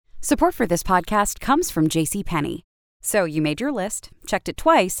Support for this podcast comes from JCPenney. So you made your list, checked it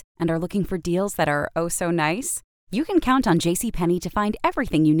twice, and are looking for deals that are oh so nice? You can count on JCPenney to find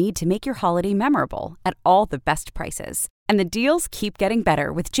everything you need to make your holiday memorable at all the best prices. And the deals keep getting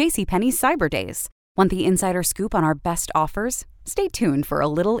better with JCPenney's Cyber Days. Want the insider scoop on our best offers? Stay tuned for a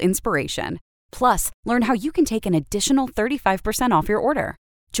little inspiration. Plus, learn how you can take an additional 35% off your order.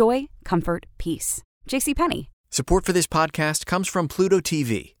 Joy, comfort, peace. JCPenney. Support for this podcast comes from Pluto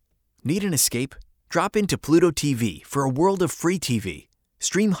TV. Need an escape? Drop into Pluto TV for a world of free TV.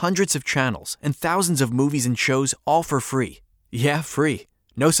 Stream hundreds of channels and thousands of movies and shows all for free. Yeah, free.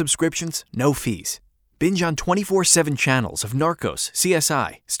 No subscriptions, no fees. Binge on 24/7 channels of Narcos,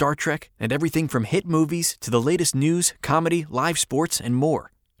 CSI, Star Trek, and everything from hit movies to the latest news, comedy, live sports, and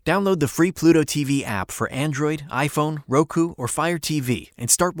more. Download the free Pluto TV app for Android, iPhone, Roku, or Fire TV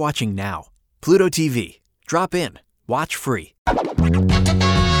and start watching now. Pluto TV. Drop in. Watch free.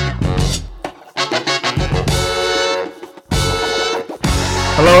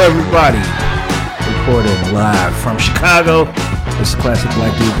 Hello, everybody. Recording live from Chicago. This is Classic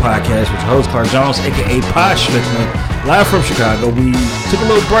Black Dude Podcast with your host, Clark Jones, a.k.a. Posh Strickland. Live from Chicago. We took a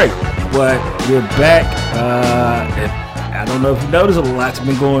little break, but we're back. I don't know if you noticed, a lot's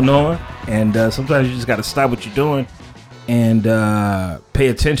been going on, and sometimes you just got to stop what you're doing and pay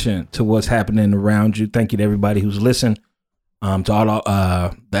attention to what's happening around you. Thank you to everybody who's listened to all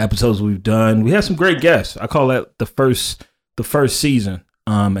the episodes we've done. We had some great guests. I call that the first season.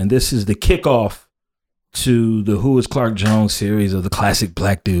 And this is the kickoff to the Who is Clark Jones series of the Classic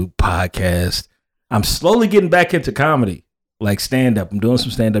Black Dude Podcast. I'm slowly getting back into comedy, like stand-up. I'm doing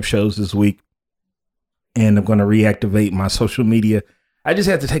some stand-up shows this week, and I'm going to reactivate my social media. I just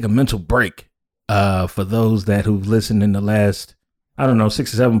had to take a mental break. For those who've listened in the last,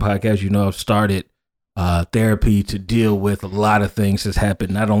 6 or 7 podcasts, I've started therapy to deal with a lot of things that's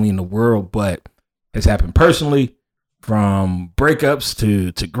happened, not only in the world, but has happened personally. From breakups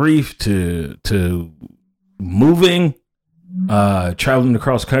to grief to moving, traveling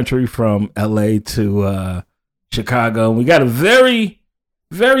across country from LA to Chicago. We got a very,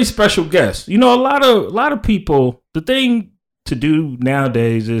 very special guest. A lot of people, the thing to do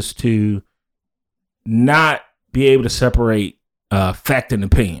nowadays is to not be able to separate fact and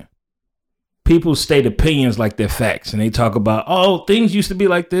opinion. People state opinions like they're facts, and they talk about, oh, things used to be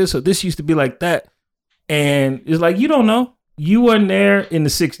like this or this used to be like that. And it's like, you don't know. You weren't there in the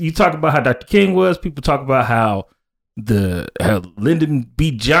 60s. You talk about how Dr. King was. People talk about how Lyndon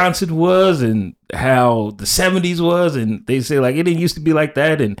B. Johnson was and how the 70s was. And they say, like, it didn't used to be like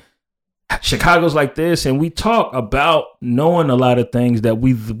that. And Chicago's like this. And we talk about knowing a lot of things that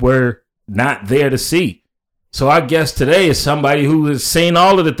we were not there to see. So our guest today is somebody who has seen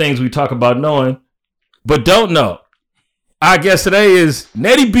all of the things we talk about knowing, but don't know. Our guest today is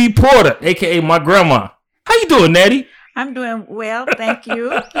Nettie B. Porter, a.k.a. my grandma. How you doing, Nettie? I'm doing well, thank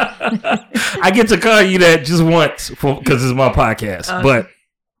you. I get to call you that just once because it's my podcast. But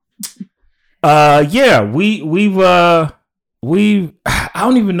we've I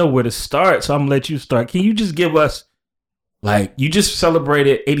don't even know where to start, so I'm gonna let you start. Can you just give us, like, you just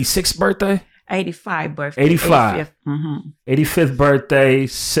celebrated 86th birthday? 85 birthday. 85. 85th. Mm-hmm. 85th birthday,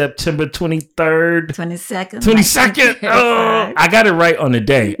 September 23rd. 22nd. 22nd. Oh, I got it right on the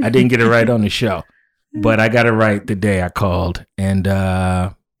day. I didn't get it right on the show, but I got it right the day I called. And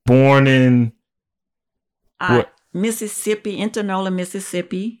born in Mississippi, Internola,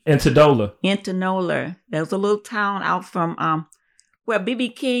 Mississippi. Internola. There was a little town out from where B.B.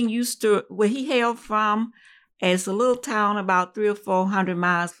 King where he hailed from. It's a little town about 300 or 400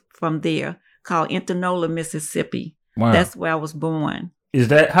 miles from there, called Internola, Mississippi. Wow. That's where I was born.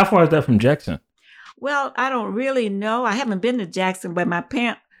 How far is that from Jackson? Well, I don't really know. I haven't been to Jackson, but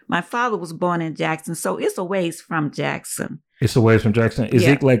my father was born in Jackson, so it's a ways from Jackson. It's a ways from Jackson. Is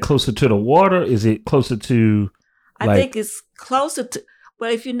it like closer to the water? Is it closer to? I think it's closer to.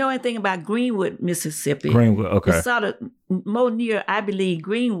 Well, if you know anything about Greenwood, Mississippi. Greenwood, okay. It's sort of more near, I believe,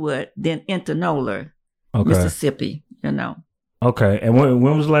 Greenwood than Internola, Mississippi. Okay, and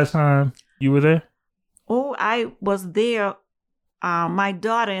when was the last time you were there? Oh, I was there. My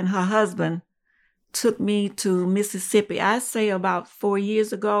daughter and her husband took me to Mississippi, I say about 4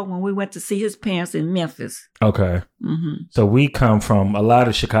 years ago, when we went to see his parents in Memphis. Okay. Mm-hmm. So we come from a lot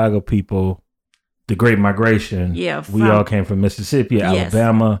of Chicago people, the Great Migration. Yeah. We all came from Mississippi,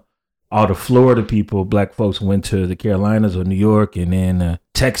 Alabama. All the Florida people, black folks went to the Carolinas or New York, and then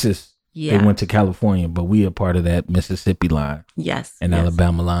Texas. Yeah. They went to California, but we are part of that Mississippi line. Yes. And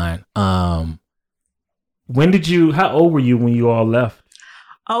Alabama line. How old were you when you all left?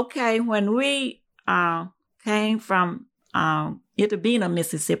 Okay, when we came from Itta Bena,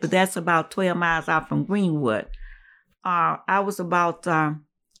 Mississippi. That's about 12 miles out from Greenwood. I was about,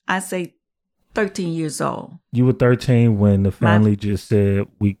 I say, 13 years old. You were 13 when the family just said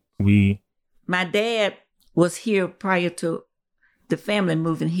we. My dad was here prior to the family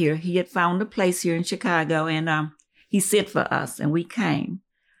moving here. He had found a place here in Chicago, and he sent for us, and we came.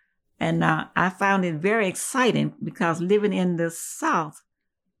 And I found it very exciting because living in the South,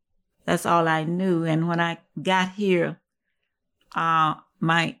 that's all I knew. And when I got here,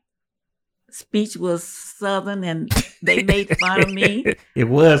 my speech was Southern, and they made fun of me. It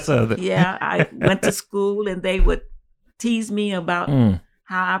was Southern. Yeah, I went to school, and they would tease me about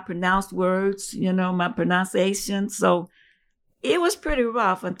how I pronounced words, my pronunciation. So it was pretty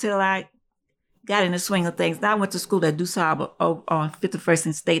rough until I got in the swing of things. Now I went to school at DuSable on 51st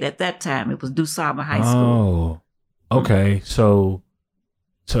and State. At that time, it was DuSable High School. Oh, okay. So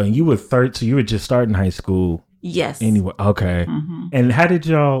you were 13. So you were just starting high school. Yes. Anyway, okay. Mm-hmm. And how did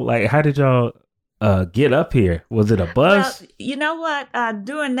y'all get up here? Was it a bus? Well, you know what?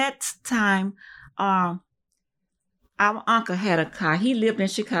 During that time, our uncle had a car. He lived in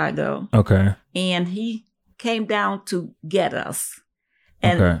Chicago. Okay. And he came down to get us.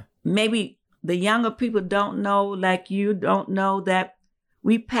 And maybe the younger people don't know, like you don't know, that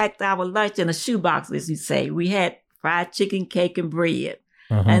we packed our lunch in a shoebox, as you say. We had fried chicken, cake, and bread.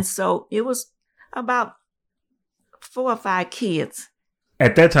 And so it was about 4 or 5 kids.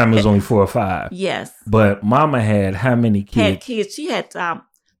 At that time, it was only 4 or 5. Yes. But Mama had how many kids? Had kids. She had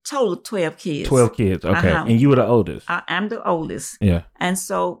total 12 kids. 12 kids. Okay. And you were the oldest? I'm the oldest. Yeah. And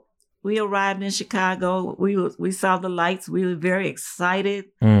so we arrived in Chicago. We saw the lights. We were very excited,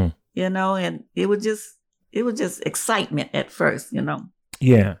 and it was just excitement at first,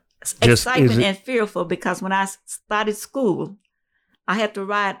 Yeah. Excitement and fearful, because when I started school, I had to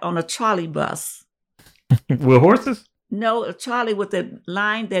ride on a trolley bus. With horses? No, a trolley with a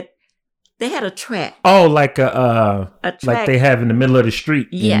line that they had a track. Oh, like a track like they have in the middle of the street.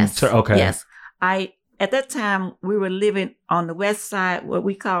 Yes. Okay. Yes. At that time, we were living on the west side, what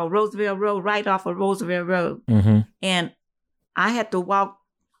we call Roosevelt Road, right off of Roosevelt Road. Mm-hmm. And I had to walk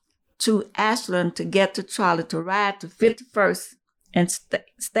to Ashland to get to Trolley to ride to 51st and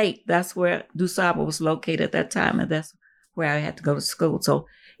State. That's where DuSable was located at that time, and that's where I had to go to school. So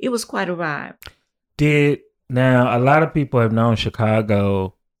it was quite a ride. Now, a lot of people have known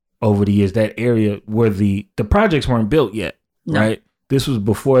Chicago over the years, that area where the projects weren't built yet, right? This was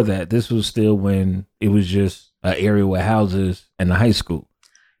before that. This was still when it was just an area with houses and a high school.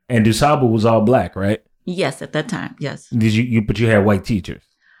 And DuSable was all black, right? Yes, at that time, yes. But you had white teachers?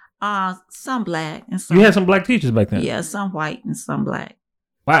 Some black and some. You had some black teachers back then? Yeah, some white and some black.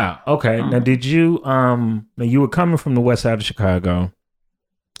 Wow. Okay. Now, did you? Now you were coming from the west side of Chicago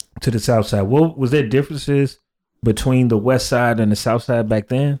to the south side. What was there differences between the west side and the south side back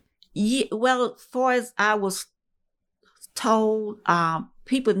then? Yeah. Well, as far as I was told,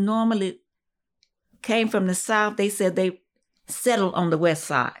 people normally came from the south. They said they settled on the west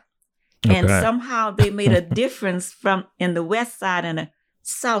side, and somehow they made a difference in the west side and the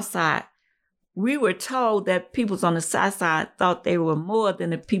south side. We were told that people on the south side thought they were more than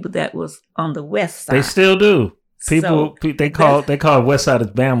the people that was on the west side. They still do. They call west side as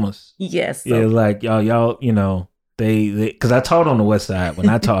Bamas. Yes. Yeah, like y'all, they because I taught on the west side when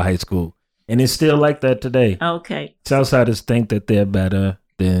I taught high school, and it's still like that today. Okay. South siders think that they're better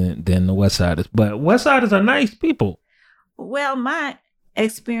than the west siders, but west siders are nice people. Well, my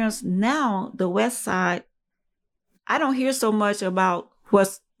experience now, the west side, I don't hear so much about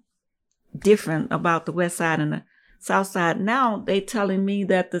what's different about the west side and the south side. Now they telling me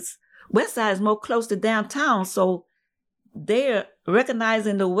that the west side is more close to downtown, so they're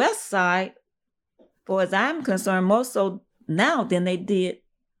recognizing the west side, for as I'm concerned, more so now than they did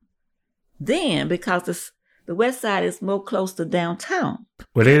then, because the west side is more close to downtown.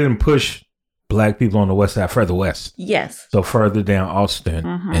 Well, they didn't push black people on the west side further west. Yes. So further down Austin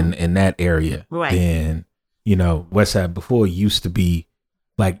and in that area. Right. Then, west side before used to be,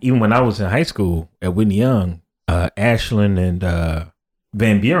 like, even when I was in high school at Whitney Young, Ashland and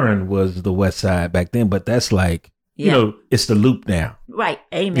Van Buren was the west side back then, but that's like, it's the loop now. Right.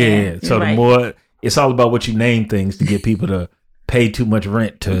 Amen. Yeah. So the more, it's all about what you name things to get people to pay too much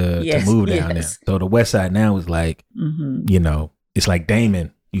rent to move down there. So the west side now is like, it's like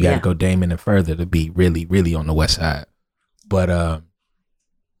Damon. You got to go Damon and further to be really, really on the west side. But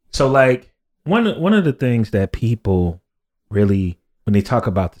so like one of the things that people really, when they talk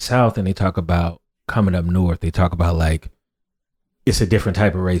about the South and they talk about coming up north, they talk about like, it's a different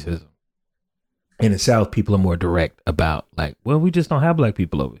type of racism. In the South, people are more direct about like, well, we just don't have black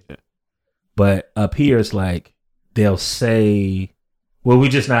people over here. But up here, it's like, they'll say, well, we're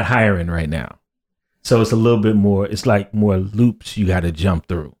just not hiring right now. So it's a little bit more, it's like more loops you got to jump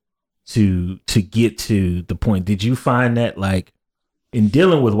through to get to the point. Did you find that like in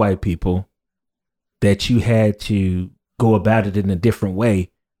dealing with white people that you had to go about it in a different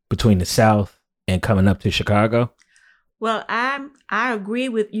way between the South and coming up to Chicago? Well, I agree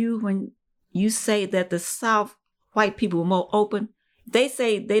with you when you say that the South white people were more open. They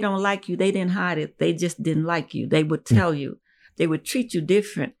say they don't like you. They didn't hide it. They just didn't like you. They would tell you. They would treat you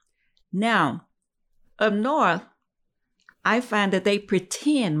different. Now, up north, I find that they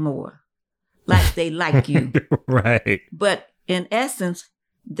pretend more like they like you. Right. But in essence,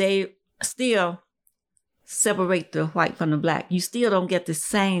 they still separate the white from the black. You still don't get the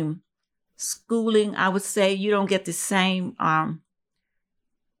same schooling, I would say. You don't get the same,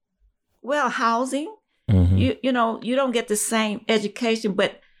 housing. Mm-hmm. You know, you don't get the same education,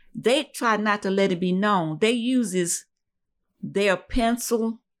 but they try not to let it be known. They uses their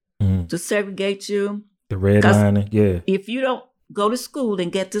pencil to segregate you. The redlining, yeah. If you don't go to school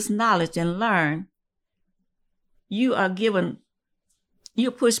and get this knowledge and learn, you're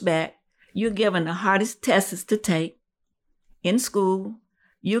pushed back. You're given the hardest tests to take in school.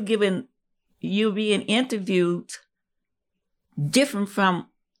 You're being interviewed different from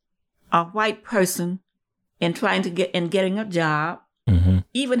a white person and trying to getting a job,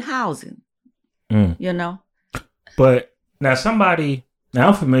 even housing, you know. But now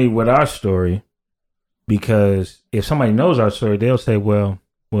I'm familiar with our story because if somebody knows our story, they'll say, well,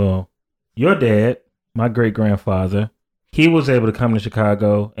 your dad, my great grandfather, he was able to come to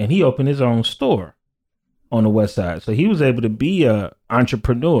Chicago and he opened his own store on the West Side. So he was able to be a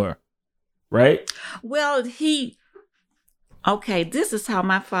entrepreneur, right? Well, this is how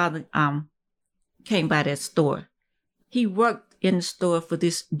my father came by that store. He worked in the store for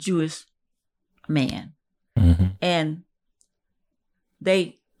this Jewish man. Mm-hmm. And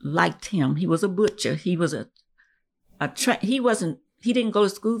they liked him. He was a butcher. He was he didn't go to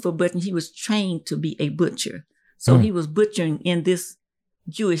school for butchering. He was trained to be a butcher. So he was butchering in this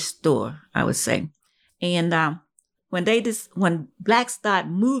Jewish store, I would say. And when blacks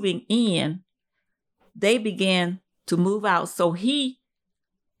started moving in, they began to move out. So he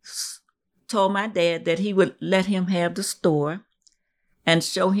told my dad that he would let him have the store and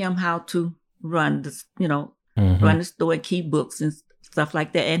show him how to run the store and keep books and stuff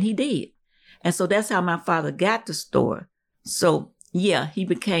like that. And he did. And so that's how my father got the store. So yeah, he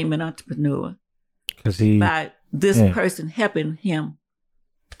became an entrepreneur by this person helping him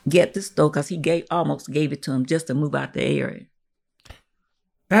get the store because he almost gave it to him just to move out the area.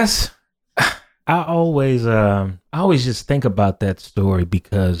 I always just think about that story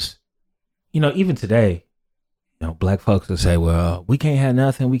because, even today, black folks will say, well, we can't have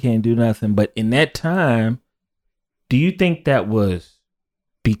nothing. We can't do nothing. But in that time, do you think that was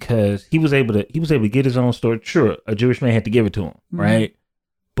because he was able to get his own store? Sure, a Jewish man had to give it to him, right?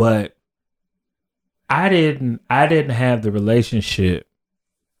 But I didn't have the relationship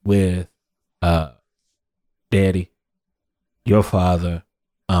with Daddy, your father,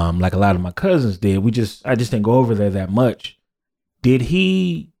 like a lot of my cousins did. I just didn't go over there that much. Did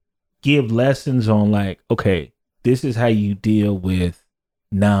he give lessons on like, okay, this is how you deal with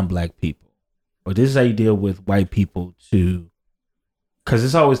non-black people, or this is how you deal with white people too? Because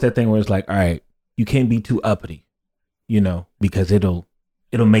it's always that thing where it's like, all right, you can't be too uppity, because it'll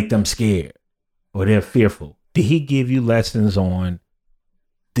make them scared or they're fearful. Did he give you lessons on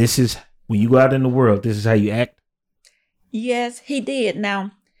this is when you go out in the world, this is how you act? Yes, he did.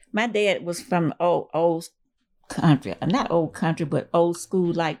 Now, my dad was from old country, not old country, but old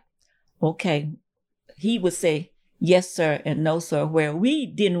school. Like, okay, he would say yes, sir, and no, sir, where we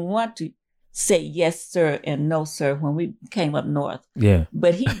didn't want to say yes, sir, and no, sir when we came up north. Yeah.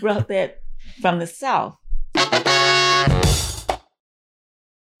 But he brought that from the South.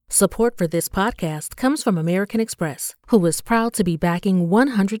 Support for this podcast comes from American Express, who is proud to be backing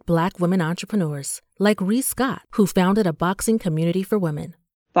 100 Black women entrepreneurs, like Reese Scott, who founded a boxing community for women.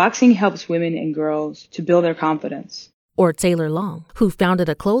 Boxing helps women and girls to build their confidence. Or Taylor Long, who founded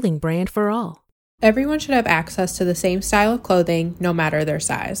a clothing brand for all. Everyone should have access to the same style of clothing, no matter their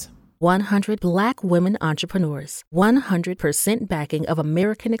size. 100 Black women entrepreneurs, 100% backing of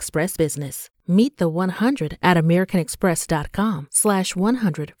American Express business. Meet the 100 at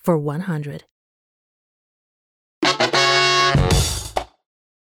americanexpress.com/100 for 100.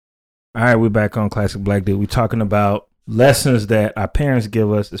 All right, we're back on Classic Black Dude. We're talking about lessons that our parents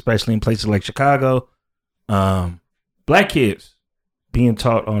give us, especially in places like Chicago. Black kids being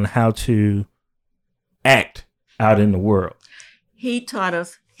taught on how to act out in the world. He taught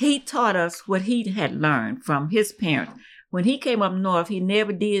us he taught us what he had learned from his parents. When he came up north, he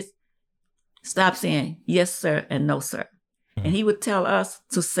never did stop saying yes, sir, and no, sir. Mm-hmm. And he would tell us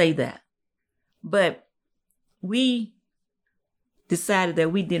to say that. But we decided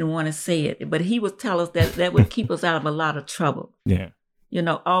that we didn't want to say it. But he would tell us that that would keep us out of a lot of trouble. Yeah. You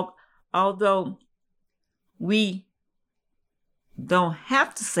know, although we don't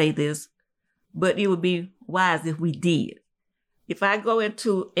have to say this, but it would be wise if we did. If I go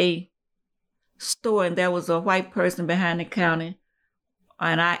into a store and there was a white person behind the counter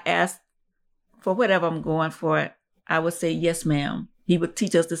and I asked for whatever I'm going for, I would say, yes, ma'am. He would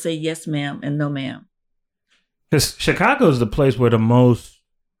teach us to say yes, ma'am, and no, ma'am. Because Chicago is the place where the most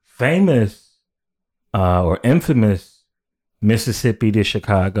famous or infamous Mississippi to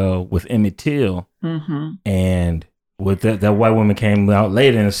Chicago with Emmett Till. Mm-hmm. And with that white woman came out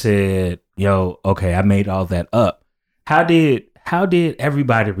later and said, yo, okay, I made all that up. How did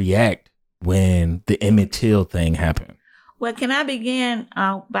everybody react when the Emmett Till thing happened? Well, can I begin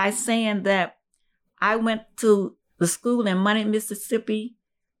by saying that I went to the school in Money, Mississippi,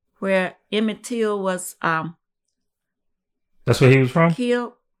 where Emmett Till was that's where he was from?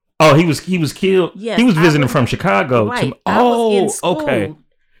 Killed. Oh, he was killed? Yes. He was visiting from Chicago. Right. I was in school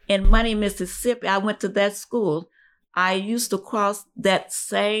in Money, Mississippi. I went to that school. I used to cross that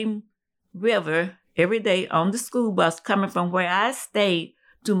same river every day on the school bus coming from where I stayed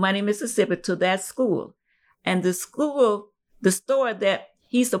to Money, Mississippi to that school. And the store that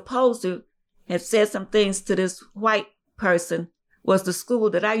he's supposed to have said some things to this white person was the school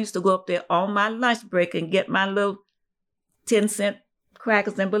that I used to go up there on my lunch break and get my little 10-cent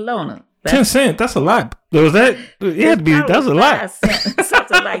crackers and bologna. 10 cents? That's a lot. Was that? It had to be. That's a lot.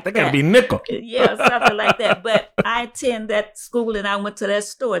 Something like that. That got to be nickel. Yeah, something like that. But I attend that school and I went to that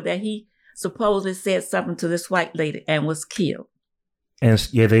store that he supposedly said something to this white lady and was killed. And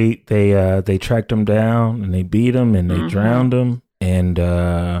yeah, they tracked him down and they beat him and they drowned him. And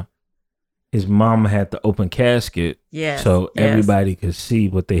his mom had the open casket, so everybody could see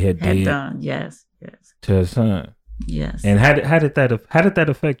what they had done. Yes, to his son. Yes. And how did that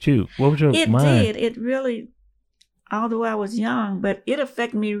affect you? What was your mind? It did. It really, although I was young, but it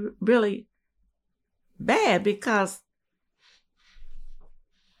affected me really bad because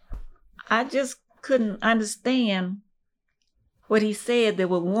I just couldn't understand what he said that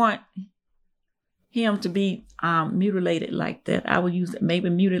would warrant him to be mutilated like that. I would use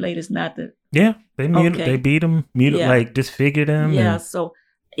maybe mutilated is not the they beat him, like disfigured him. Yeah, so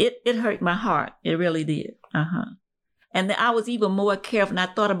it hurt my heart. It really did. And then I was even more careful. And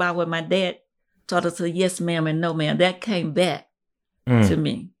I thought about what my dad taught us to yes, ma'am, and no, ma'am. That came back to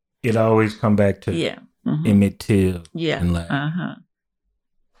me. It always come back to Emmett Till. Yeah. And like,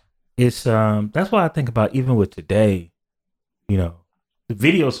 it's that's why I think about even with today, you know, the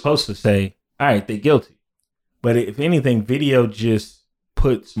video is supposed to say, all right, they're guilty. But if anything, video just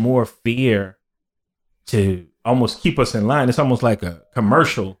puts more fear to almost keep us in line. It's almost like a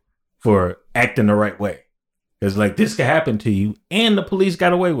commercial for acting the right way. It's like, this could happen to you, and the police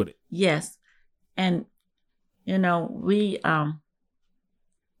got away with it. Yes. And, you know, we, I'm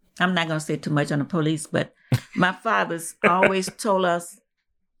not going to say too much on the police, but my father's always told us,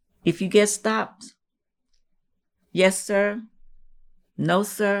 if you get stopped, yes, sir, no,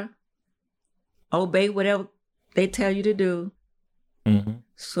 sir, obey whatever they tell you to do,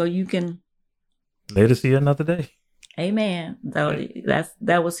 so you can later see another day. Amen.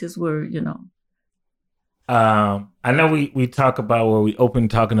 That was his word, you know. I know we talk about where we open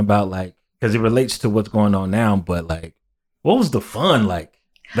talking about like, because it relates to what's going on now, but like, what was the fun like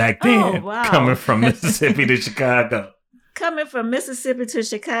back then coming from Mississippi to Chicago? Coming from Mississippi to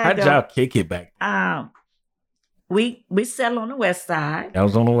Chicago. How'd y'all kick it back? We settled on the west side. That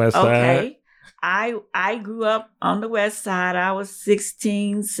was on the west side. Okay. I grew up on the west side. I was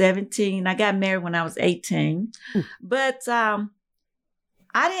 16, 17. I got married when I was 18. But I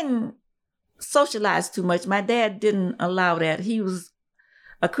didn't socialize too much. My dad didn't allow that. He was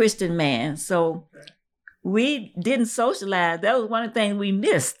a Christian man. So we didn't socialize. That was one of the things we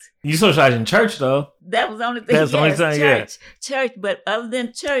missed. You socialized in church, though. That was the only thing. That's the only thing, church. But other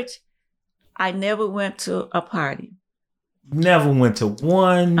than church, I never went to a party. Never went to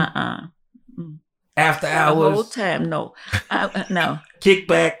one? After hours? The whole time, no. No.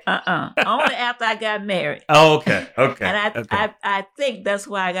 Kickback? Only after I got married. Oh, okay. And I think that's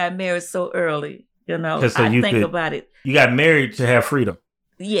why I got married so early. You know, so I think about it. You got married to have freedom.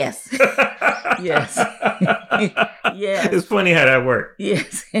 Yes. Yes. Yes. It's funny how that worked.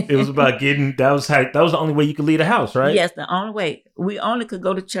 Yes. It was about getting, that was the only way you could leave the house, right? Yes, the only way. We only could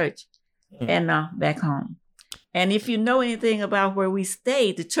go to church and back home. And if you know anything about where we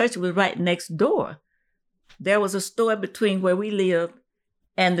stayed, the church was right next door. There was a store between where we lived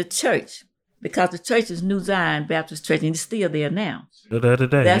and the church, because the church is New Zion Baptist Church, and it's still there now. Still there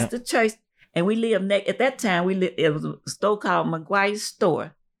today. That's the church. And we lived at that time, it was a store called McGuire's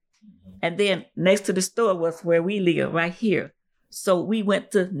Store. And then next to the store was where we lived, right here. So we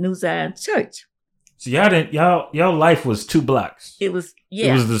went to New Zion Church. So y'all life was 2 blocks. It was,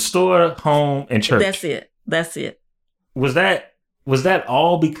 yeah. It was the store, home, and church. That's it. Was that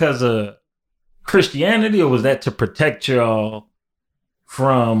all because of Christianity, or was that to protect y'all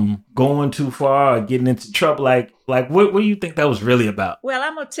from going too far or getting into trouble? Like what do you think that was really about? Well,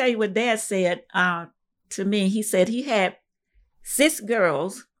 I'm gonna tell you what Dad said to me. He said he had 6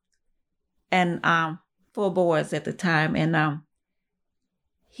 girls and 4 boys at the time, and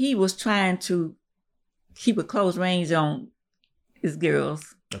he was trying to keep a close range on his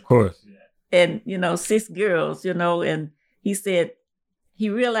girls. Of course. And 6 girls, and he said he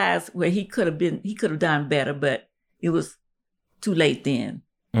realized where he could have done better, but it was too late then.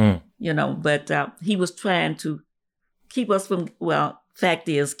 But he was trying to keep us from, fact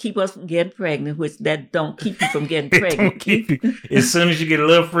is, keep us from getting pregnant, which that don't keep you from getting pregnant. Keep you. As soon as you get a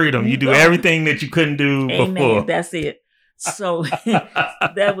little freedom, you do everything that you couldn't do Amen. Before. That's it. So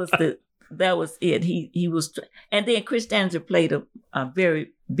that was it. He was, and then Christianity played a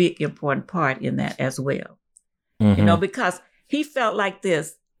very big, important part in that as well. Mm-hmm. Because he felt like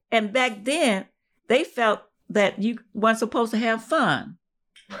this. And back then, they felt that you weren't supposed to have fun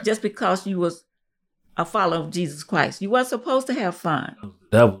just because you was a follower of Jesus Christ. You weren't supposed to have fun.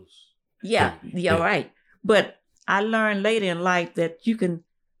 Devils. Yeah, right. But I learned later in life that you can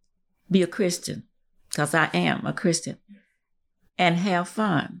be a Christian, because I am a Christian, and have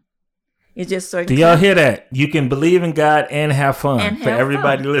fun. It's just certain. Do y'all hear that? You can believe in God and have fun. For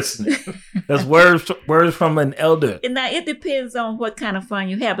everybody listening. That's words from an elder. And now it depends on what kind of fun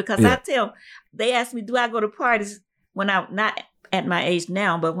you have, because they asked me, do I go to parties when I'm not at my age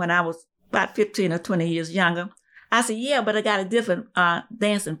now, but when I was about 15 or 20 years younger? I said, yeah, but I got a different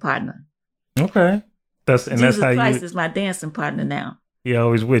dancing partner. Okay. Jesus Christ is my dancing partner now. He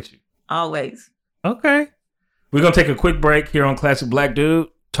always with you. Always. Okay. We're going to take a quick break here on Classic Black Dude.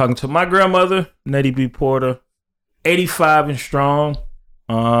 Talking to my grandmother, Nettie B. Porter, 85 and strong.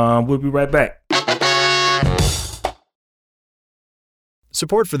 We'll be right back.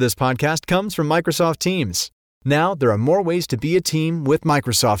 Support for this podcast comes from Microsoft Teams. Now there are more ways to be a team with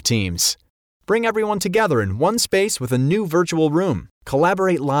Microsoft Teams. Bring everyone together in one space with a new virtual room.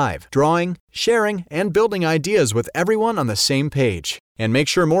 Collaborate live, drawing, sharing, and building ideas with everyone on the same page. And make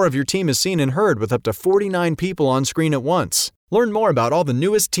sure more of your team is seen and heard with up to 49 people on screen at once. Learn more about all the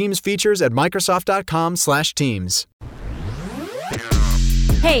newest Teams features at Microsoft.com/Teams.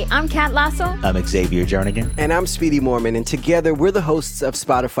 Hey, I'm Kat Lasso. I'm Xavier Jernigan. And I'm Speedy Morman. And together, we're the hosts of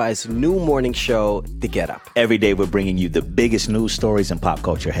Spotify's new morning show, The Get Up. Every day, we're bringing you the biggest news stories and pop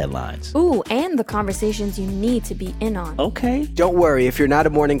culture headlines. Ooh, and the conversations you need to be in on. Okay. Don't worry, if you're not a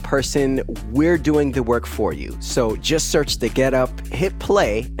morning person, we're doing the work for you. So just search The Get Up, hit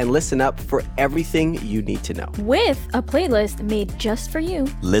play, and listen up for everything you need to know. With a playlist made just for you.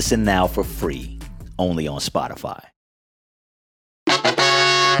 Listen now for free, only on Spotify.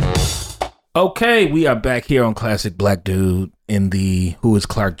 Okay, we are back here on Classic Black Dude in the Who is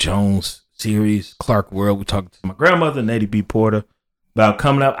Clark Jones series, Clark World. We talked to my grandmother, Nettie B. Porter, about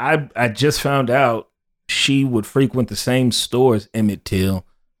coming up. I just found out she would frequent the same store as Emmett Till,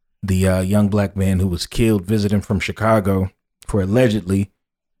 the young black man who was killed visiting from Chicago for allegedly,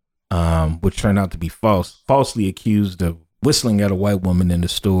 which turned out to be falsely accused of whistling at a white woman in the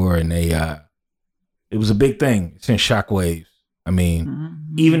store. And it was a big thing. It's in shockwaves. I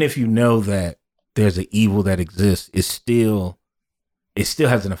mean, even if you know that there's an evil that exists, it still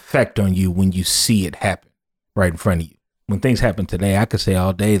has an effect on you when you see it happen right in front of you. When things happen today, I could say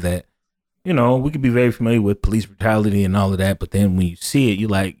all day that, we could be very familiar with police brutality and all of that, but then when you see it, you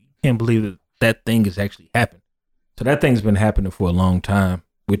can't believe that thing has actually happened. So that thing's been happening for a long time.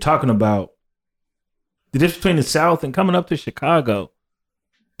 We're talking about the difference between the South and coming up to Chicago,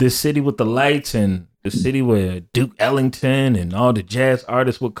 this city with the lights, and the city where Duke Ellington and all the jazz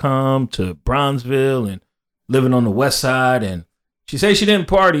artists would come to Bronzeville, and living on the West Side. And she said she didn't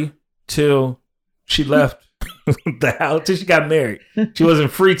party till she left the house, till she got married. She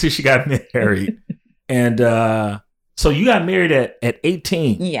wasn't free till she got married. And so you got married at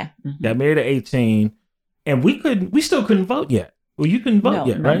 18. Yeah. Mm-hmm. Got married at 18. And we still couldn't vote yet. Well, you couldn't vote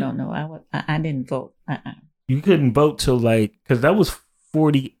yet, right? No. I didn't vote. You couldn't vote till because that was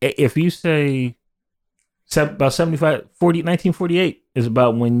 40. If you say about 1948 is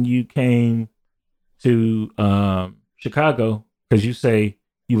about when you came to Chicago, because you say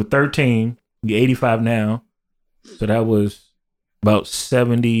you were 13, you're 85 now, so that was about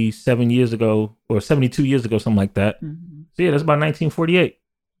 77 years ago or 72 years ago, something like that. Mm-hmm. So yeah, that's about 1948,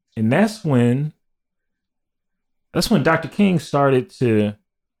 and that's when Dr. King started to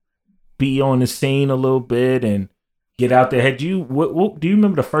be on the scene a little bit and get out there. Had you? What do you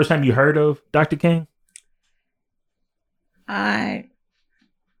remember the first time you heard of Dr. King? I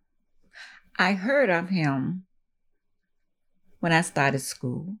heard of him when I started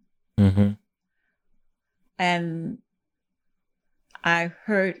school. Mm-hmm. And I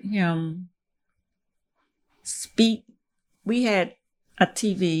heard him speak. We had a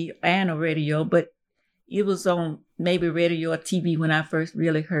TV and a radio, but it was on maybe radio or TV when I first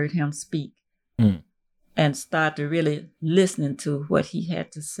really heard him speak and started really listening to what he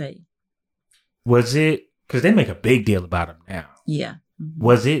had to say. Was it, because they make a big deal about him now. Yeah. Mm-hmm.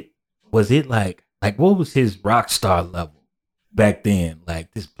 Was it like what was his rock star level back then?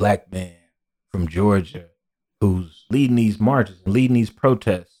 Like this black man from Georgia who's leading these marches and leading these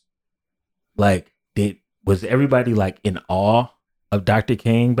protests. Like, was everybody like in awe of Dr.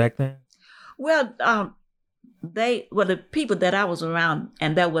 King back then? Well, the people that I was around,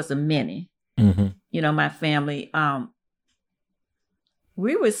 and there wasn't many, my family,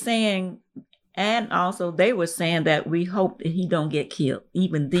 we were saying, and also they were saying that we hope that he don't get killed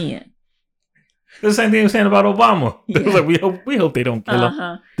even then. The same thing they were saying about Obama. Yeah. Like, we hope they don't kill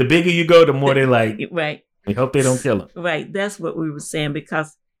him. The bigger you go, the more they like, right. We hope they don't kill him. Right. That's what we were saying,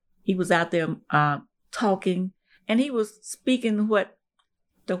 because he was out there talking, and he was speaking what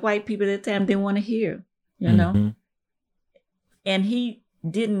the white people at the time didn't want to hear, you know? And he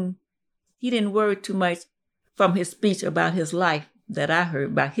didn't worry too much from his speech about his life that I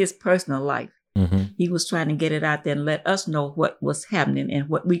heard, about his personal life. He was trying to get it out there and let us know what was happening and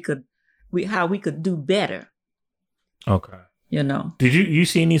what how we could do better. Okay. You know. Did you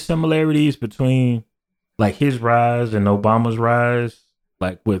see any similarities between like his rise and Obama's rise?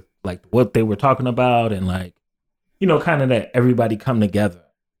 Like with like what they were talking about and like, kind of that everybody come together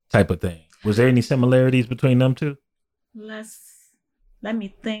type of thing. Was there any similarities between them two? Let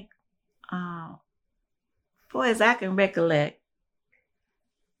me think. For as I can recollect,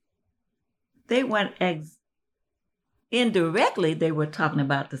 they went indirectly, they were talking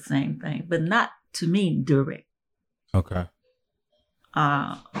about the same thing, but not to me direct. Okay.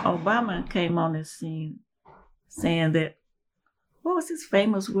 Obama came on the scene saying that, what was his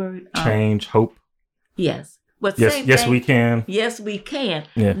famous word? Change, hope. Yes. But yes, we can. Yes, we can.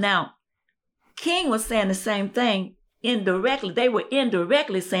 Yeah. Now, King was saying the same thing indirectly. They were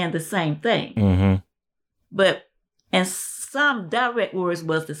indirectly saying the same thing. But, and some direct words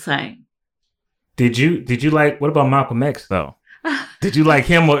was the same. Did you like, what about Malcolm X though? Did you like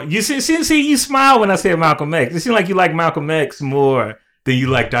him? Or, you see, you smile when I said Malcolm X. It seemed like you like Malcolm X more than you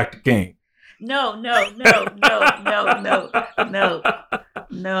like Dr. King. No. Do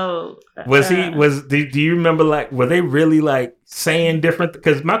you remember, like, were they really like saying different?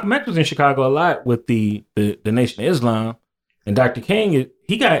 Because Malcolm X was in Chicago a lot with the Nation of Islam, and Dr. King,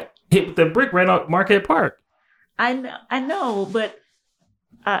 he got hit with the brick right out Marquette Park. I know, but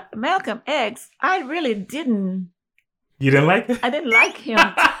Malcolm X, I really didn't. You didn't like it? I didn't like him.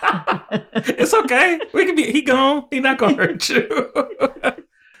 It's okay. He gone. He not gonna hurt you.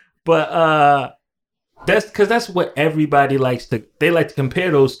 But that's what everybody likes to. They like to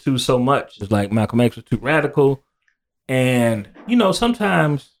compare those two so much. It's like Malcolm X was too radical, and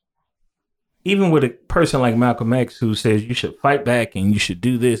sometimes even with a person like Malcolm X who says you should fight back and you should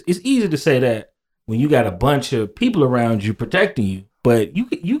do this, it's easy to say that when you got a bunch of people around you protecting you. But you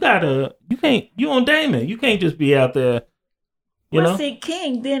on Damon. You can't just be out there. See,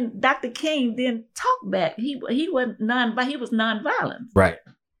 Dr. King didn't talk back. He wasn't he was nonviolent.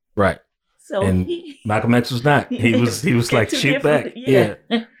 Right. So Malcolm X was not. He was like shoot back. Yeah.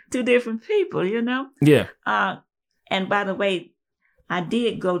 Two different people, Yeah. And by the way, I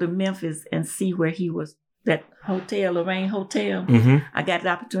did go to Memphis and see where he was. That hotel, Lorraine Hotel. I got the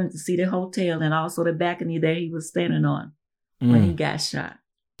opportunity to see the hotel and also the balcony that he was standing on when he got shot.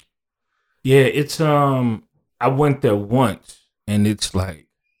 Yeah, it's I went there once and it's like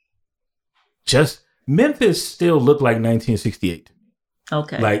just Memphis still looked like 1968 to me.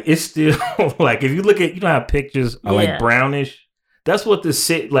 Okay. Like it's still like if you look at how pictures are like brownish, that's what the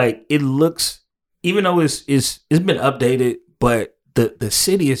city like it looks, even though it's been updated, but the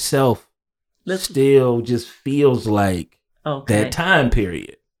city itself still just feels like that time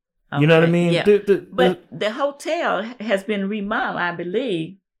period. You know what I mean? Yeah. But the hotel has been remodeled, I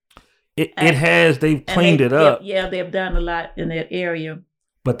believe. It has. They've cleaned it up. They've done a lot in that area.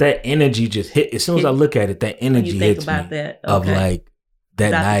 But that energy just hit. As soon as I look at it, that energy hits me that. Of like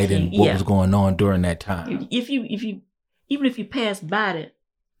that Dr. night King, and what was going on during that time. Even if you pass by it,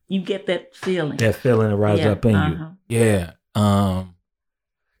 you get that feeling. That feeling that rises up in you. Yeah.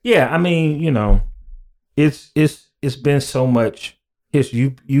 Yeah. I mean, you know, it's been so much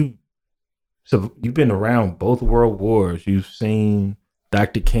history. So you've been around both world wars. You've seen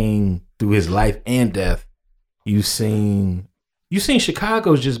Dr. King through his life and death. You've seen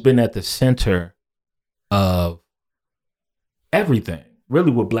Chicago's just been at the center of everything,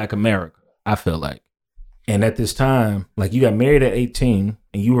 really, with Black America, I feel like. And at this time, like, you got married at 18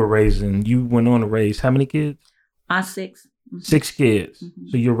 and you went on to raise how many kids? 6. Mm-hmm. 6 kids. Mm-hmm.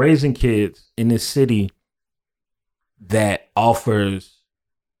 So you're raising kids in this city that offers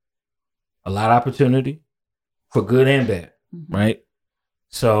a lot of opportunity for good and bad, right?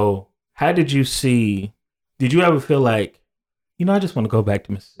 So how did you ever feel like, you know, I just want to go back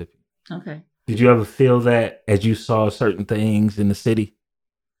to Mississippi? Okay. Did you ever feel that as you saw certain things in the city?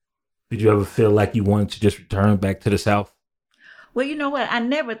 Did you ever feel like you wanted to just return back to the South? Well, you know what? I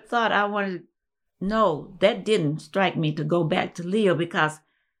never thought I wanted. No, that didn't strike me to go back to live, because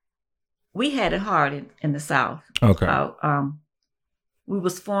we had it hard in the South. Okay. We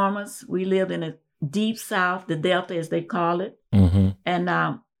was farmers. We lived in a deep South, the Delta, as they call it. Mm-hmm.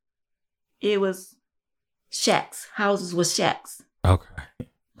 And it was shacks. Houses were shacks. Okay.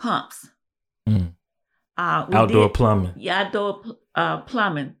 Pumps. Mm. Outdoor plumbing. Yeah, outdoor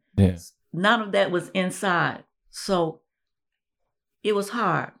plumbing. Yeah. None of that was inside. So it was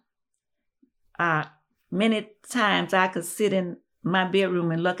hard. Many times I could sit in my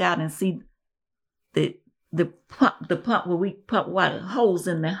bedroom and look out and see the pump where we pump water, holes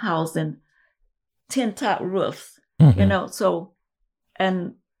in the house and tin top roofs, you know. So,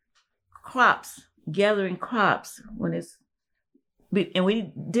 and gathering crops and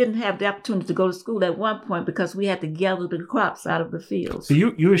we didn't have the opportunity to go to school at one point because we had to gather the crops out of the fields. So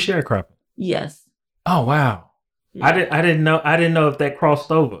you were sharecropping? Yes. Oh wow! Yeah. I didn't know if that crossed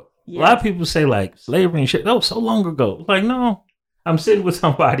over. Yes. A lot of people say like slavery and shit. That was so long ago. Like, no, I'm sitting with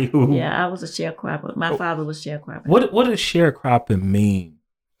somebody who. Yeah, I was a sharecropper. My father was sharecropping. What does sharecropping mean?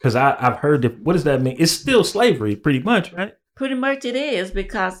 Because I've heard that. What does that mean? It's still slavery, pretty much, right? Pretty much it is,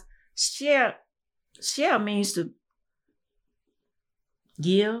 because share means to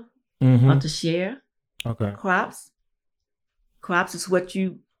give or to share. Okay. Crops is what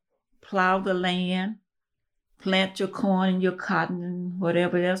you plow the land, plant your corn and your cotton and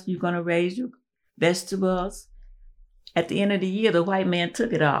whatever else you're going to raise, your vegetables. At the end of the year, the white man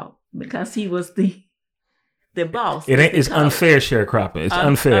took it all because he was the boss. It's unfair sharecropping. It's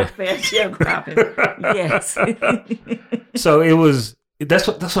unfair. Unfair sharecropping. Yes. So it was. That's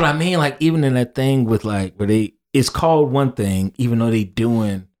what I mean. Like, even in that thing with like where it's called one thing, even though they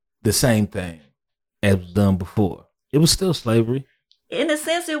doing the same thing as was done before. It was still slavery. In a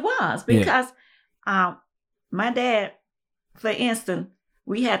sense, it was, because my dad, for instance,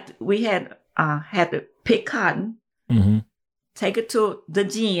 we had to pick cotton, take it to the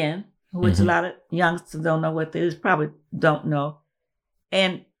gin, which a lot of youngsters don't know what it is, probably don't know,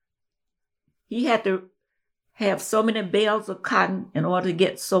 and he had to have so many bales of cotton in order to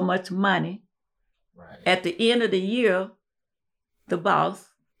get so much money. Right. At the end of the year, the boss,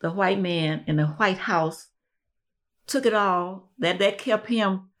 the white man in the White House, took it all. That kept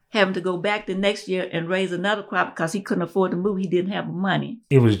him having to go back the next year and raise another crop because he couldn't afford to move. He didn't have money.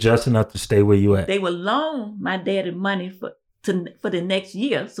 It was just enough to stay where you at. They would loan my daddy money for the next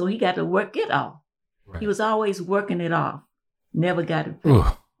year, so he got to work it off. Right. He was always working it off. Never got it paid.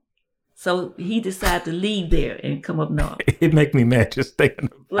 So he decided to leave there and come up north. It make me mad just thinking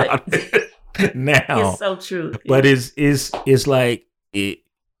about it now. It's so true. But it's like it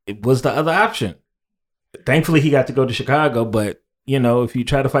was the other option. Thankfully, he got to go to Chicago, but you know, if you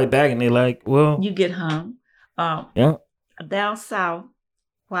try to fight back and they're like, well, you get hung. Down south,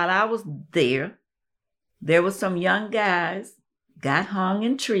 while I was there were some young guys got hung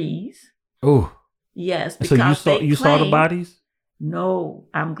in trees. Oh, yes. Because so you saw the bodies? No,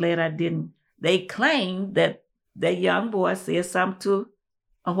 I'm glad I didn't. They claimed that young boy said something to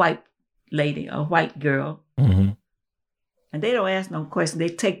a white lady, a white girl. And they don't ask no question. They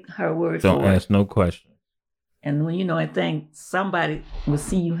take her word for it. Don't ask no question. And when you know anything, somebody will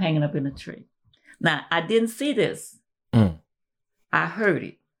see you hanging up in a tree. Now, I didn't see this. I heard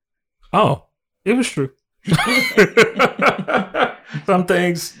it. Oh, it was true. Some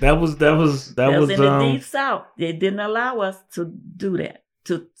things that was in the deep South. They didn't allow us to do that.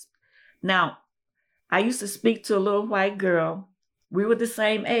 Now, I used to speak to a little white girl. We were the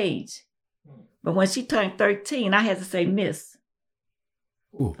same age, but when she turned 13, I had to say Miss.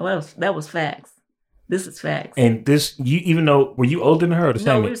 Ooh. Well, that was facts. This is facts. And this, even though, were you older than her or the same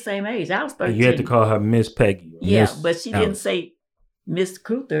age? No, we were the same age. I was 13. You had to call her Miss Peggy. Yeah, Miss but she didn't say Miss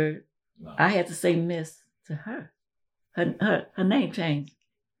Cruther. No. I had to say Miss to her. Her name changed.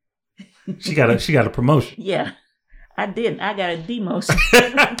 She got a promotion. Yeah, I didn't. I got a demotion.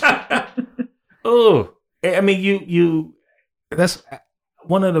 Oh, I mean, you. That's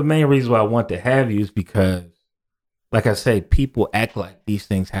one of the main reasons why I want to have you is because, like I say, people act like these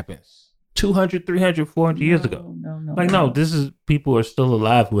things happened 200, 300, 400 years ago. No, this is people are still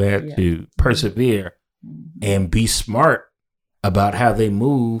alive who had to persevere and be smart about how they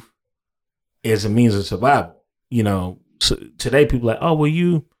move as a means of survival. You know, so today people are like, oh, well,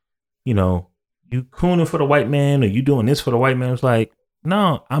 you cooning for the white man or you doing this for the white man. It's like,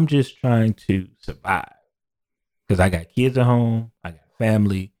 no, I'm just trying to survive because I got kids at home, I got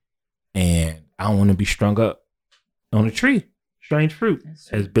family, and I don't want to be strung up on a tree. Strange fruit,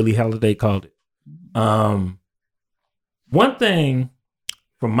 as Billie Holiday called it. One thing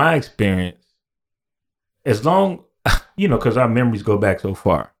from my experience, as long, because our memories go back so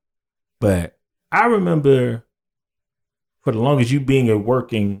far, but I remember for the longest you being a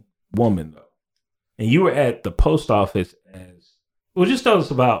working woman, though, and you were at the post office just tell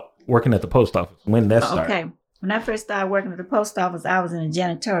us about working at the post office, when that started. Okay. When I first started working at the post office, I was in the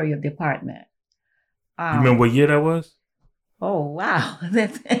janitorial department. You remember what year that was? Oh, wow.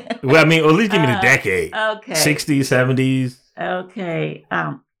 Well, I mean, at least give me the decade. Okay. 60s, 70s. Okay.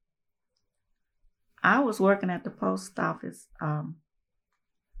 I was working at the post office.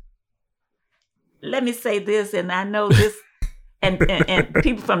 Let me say this, and I know this, and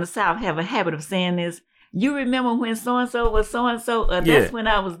people from the South have a habit of saying this. You remember when so-and-so was so-and-so? That's when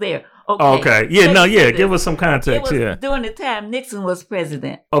I was there. Okay. Okay. Yeah, give us some context. It was during the time Nixon was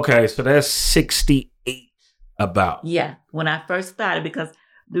president. Okay, so that's 68 about. Yeah, when I first started, because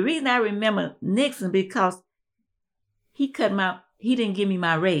the reason I remember Nixon, because he didn't give me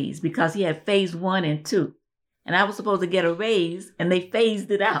my raise because he had phase 1 and 2. And I was supposed to get a raise, and they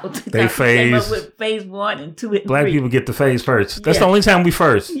phased it out. They came up with phase 1 and 2 and Black 3. people get the phase first. That's the only time we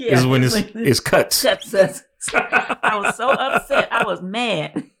first. Is when it's cuts. I was so upset. I was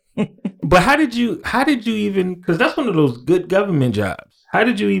mad. But how did you even? Because that's one of those good government jobs. How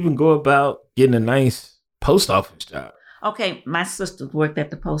did you even go about getting a nice post office job? Okay, my sister worked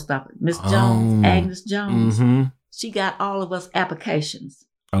at the post office. Miss Jones, Agnes Jones. Mm-hmm. She got all of us applications.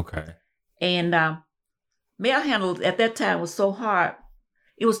 Okay. And mail handle at that time was so hard.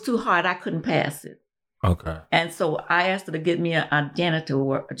 It was too hard. I couldn't pass it. Okay. And so I asked her to get me a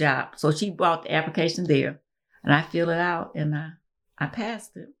janitor job. So she brought the application there, and I filled it out, and I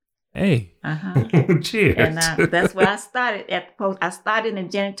passed it. Hey. Cheers. And that's where I started at the post. I started in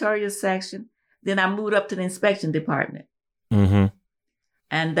the janitorial section. Then I moved up to the inspection department. Mm-hmm.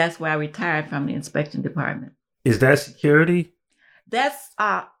 And that's where I retired from the inspection department. Is that security? That's,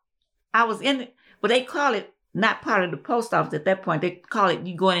 I was in it, but they call it not part of the post office at that point. They call it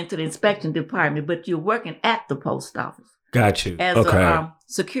you going into the inspection department, but you're working at the post office. Got you. As a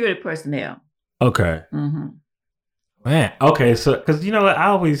security personnel. Okay. Mm-hmm. Man, okay, so, because, I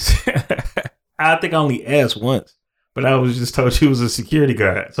always, I think I only asked once, but I was just told she was a security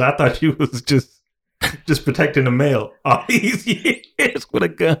guard. So I thought she was just protecting the mail all these years with a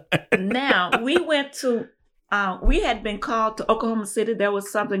gun. Now, we went to, we had been called to Oklahoma City. There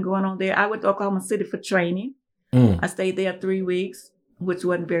was something going on there. I went to Oklahoma City for training. I stayed there 3 weeks, which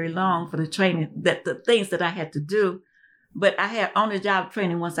wasn't very long for the training, the things that I had to do. But I had on-the-job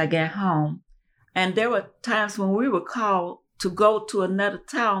training once I got home. And there were times when we were called to go to another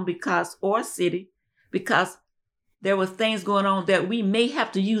town or city because there was things going on that we may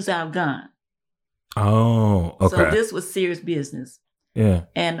have to use our gun. Oh, okay. So this was serious business. Yeah.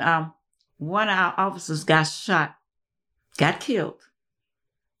 And one of our officers got killed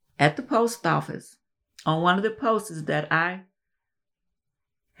at the post office on one of the posts that I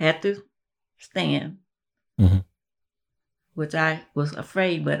had to stand. Mm-hmm. Which I was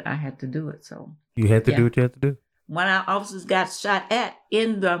afraid, but I had to do it. So you had to do what you had to do. One of our officers got shot at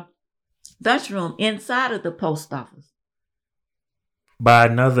in the lunchroom inside of the post office. By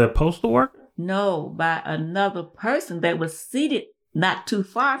another postal worker? No, by another person that was seated not too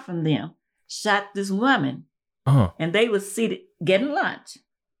far from them. Shot this woman. Uh-huh. And they were seated getting lunch.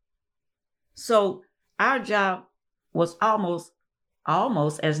 So our job was almost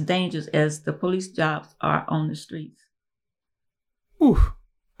as dangerous as the police jobs are on the streets. Ooh,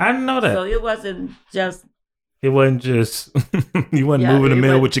 I didn't know that. So it wasn't just you wasn't moving the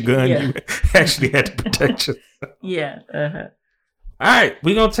mail with your gun. Yeah. You actually had to protect yourself. Yeah. Uh-huh. All right,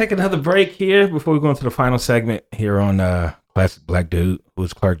 we're going to take another break here before we go into the final segment here on Classic Black Dude,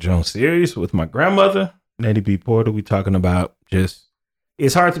 who's Clark Jones series with my grandmother, Nettie B. Porter. We talking about just,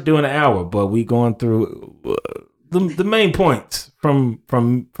 it's hard to do in an hour, but we going through the main points from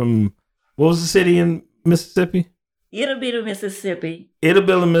what was the city in Mississippi? Itta Mississippi.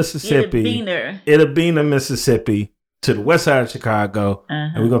 Itta Mississippi to the west side of Chicago.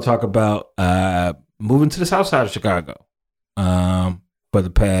 And we're going to talk about moving to the south side of Chicago for the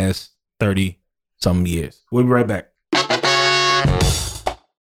past 30-some years. We'll be right back.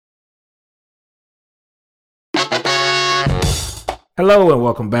 Hello and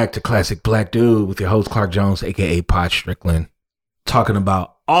welcome back to Classic Black Dude with your host Clark Jones, a.k.a. Pod Strickland, talking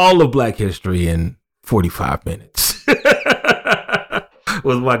about all of Black history in 45 minutes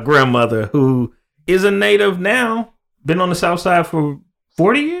with my grandmother, who is a native now, been on the south side for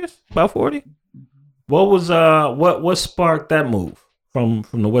 40 years, about 40. What was what sparked that move from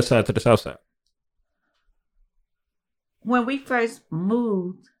the west side to the south side? When we first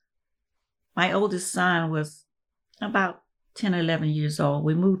moved, my oldest son was about 10 or 11 years old.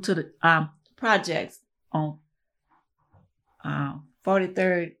 We moved to the projects on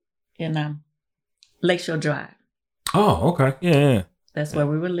 43rd in Lakeshore Drive. Oh, okay. Yeah. That's where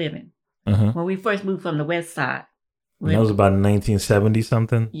we were living. When we first moved from the west side. That was about 1970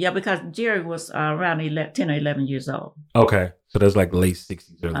 something? Yeah, because Jerry was around 10 or 11 years old. Okay. So that's like late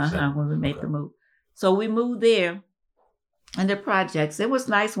 60s, early 70s. When we made the move. So we moved there in the projects. It was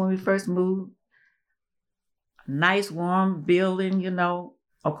nice when we first moved. Nice, warm building, you know.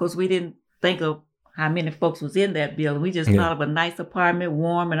 Of course, we didn't think of how many folks was in that building. We just thought of a nice apartment,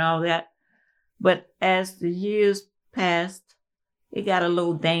 warm and all that. But as the years passed, it got a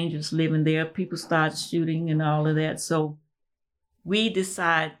little dangerous living there. People started shooting and all of that. So we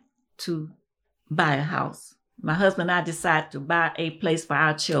decided to buy a house. My husband and I decided to buy a place for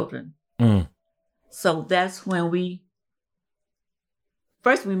our children. So that's when we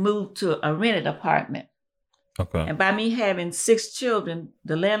moved to a rented apartment. Okay. And by me having 6 children,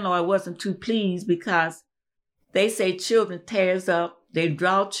 the landlord wasn't too pleased because they say children tears up, they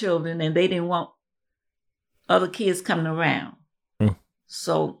draw children, and they didn't want other kids coming around.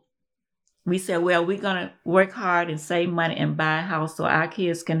 So we said, well, we're going to work hard and save money and buy a house so our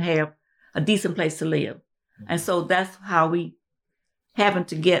kids can have a decent place to live. And so that's how we happened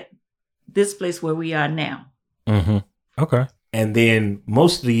to get this place where we are now. Okay. And then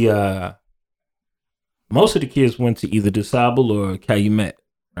most of the kids went to either DuSable or Calumet,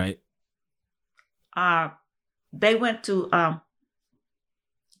 right? They went to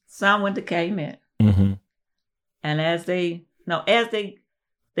some went to Calumet, and as they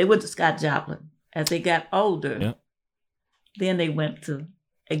went to Scott Joplin. As they got older, then they went to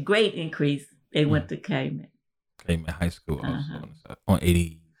a great increase. They went to Calumet. Calumet High School also on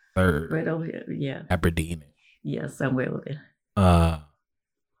 83rd, right over here, Aberdeen. Yeah, somewhere over there.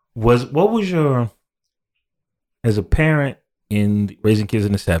 What was your, as a parent in raising kids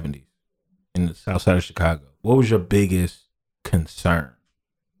in the 70s in the south side of Chicago, what was your biggest concern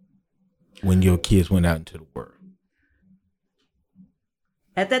when your kids went out into the world?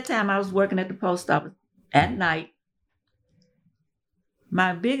 At that time, I was working at the post office at night.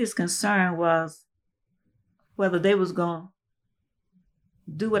 My biggest concern was whether they was going to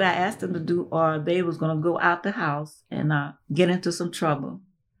do what I asked them to do or they was going to go out the house and get into some trouble,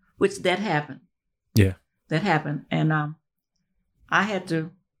 which that happened. Yeah. That happened. And I had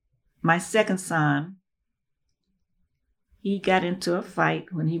to, my second son, he got into a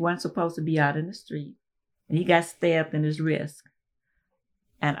fight when he wasn't supposed to be out in the street. And he got stabbed in his wrist.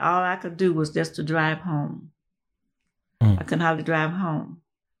 And all I could do was just to drive home. I couldn't hardly drive home.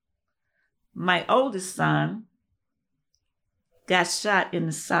 My oldest son got shot in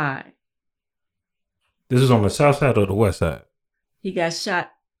the side. This is on the south side or the west side? He got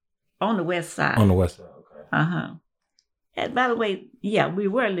shot on the west side. On the west side, okay. And by the way, we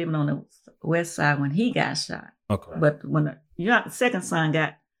were living on the west side when he got shot. Okay. But when the second son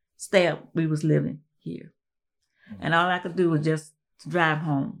got stabbed, we was living here. And all I could do was just to drive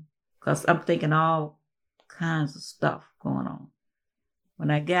home because I'm thinking all kinds of stuff going on.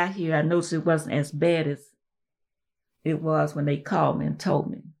 When I got here, I noticed it wasn't as bad as it was when they called me and told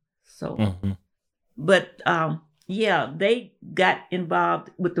me. So, but they got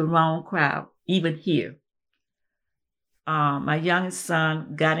involved with the wrong crowd, even here. My youngest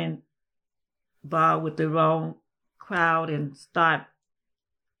son got involved with the wrong crowd and started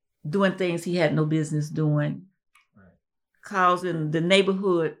doing things he had no business doing. Causing the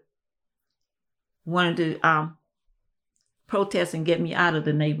neighborhood wanted to protest and get me out of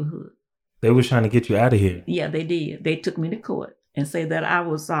the neighborhood. They was trying to get you out of here. Yeah, they did. They took me to court. and say that I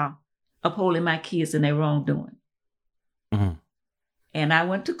was upholding my kids in their wrongdoing. Mm-hmm. And I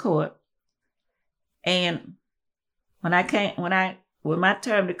went to court. And when my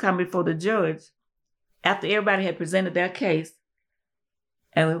term to come before the judge, after everybody had presented their case,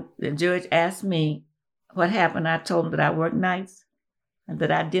 and the judge asked me what happened, I told him that I worked nights and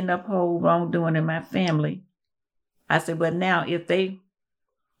that I didn't uphold wrongdoing in my family. I said, but now if they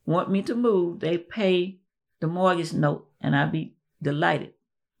want me to move, they pay the mortgage note, and I'd be delighted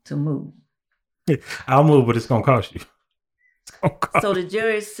to move. I'll move, but it's going to cost you. So the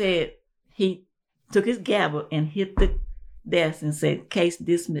judge said, he took his gavel and hit the desk and said, case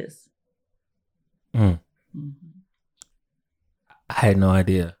dismissed. Mm. Mm-hmm. I had no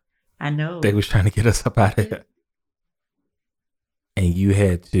idea. I know. They was trying to get us up out of here. And you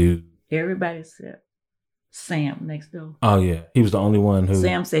had to... Everybody said, Sam next door. Oh, yeah. He was the only one who...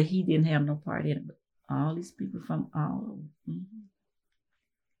 Sam said he didn't have no part in it, but all these people from all over. Mm-hmm.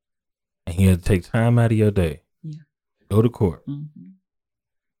 And you had to take time out of your day. Yeah. Go to court. Mm-hmm.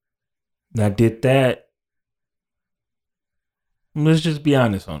 Now, did that... Let's just be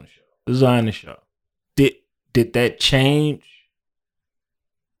honest on the show. This is an honest show. Did that change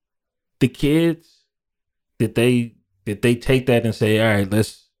the kids? Did they take that and say, all right,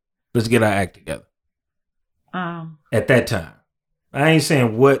 let's get our act together? At that time. I ain't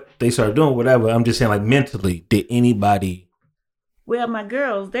saying what they started doing, whatever. I'm just saying, like, mentally, did anybody... Well, my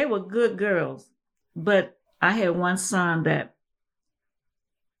girls, they were good girls. But I had one son that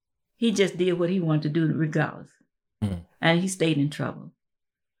he just did what he wanted to do regardless. Mm. And he stayed in trouble.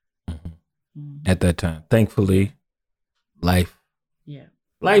 Mm-hmm. Mm-hmm. At that time. Thankfully, life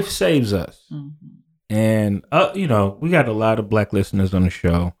saves us. Mm-hmm. And, we got a lot of Black listeners on the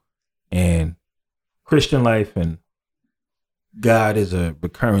show. And Christian life and God is a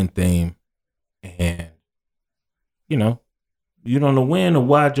recurring theme. And, you don't know when or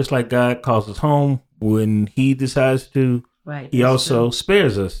why, just like God calls us home when he decides to. Right. He also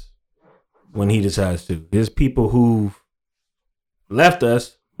spares us when he decides to. There's people who've left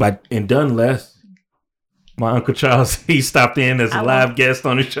us and done less. My Uncle Charles, he stopped in as a live guest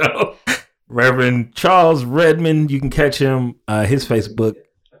on the show. Reverend Charles Redmond, you can catch him, his Facebook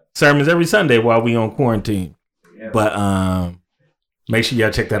sermons every Sunday while we on quarantine. Yeah. But make sure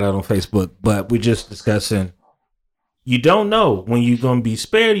y'all check that out on Facebook. But we're just discussing, you don't know when you're gonna be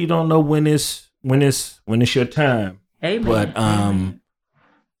spared. You don't know when it's your time. Amen. But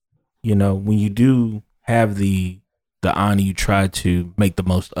when you do have the honor, you try to make the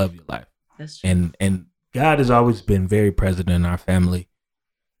most of your life. That's true. And God has always been very present in our family.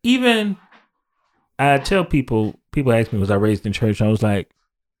 Even I tell people ask me, was I raised in church? And I was like,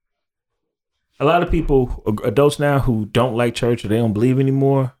 a lot of people, adults now who don't like church or they don't believe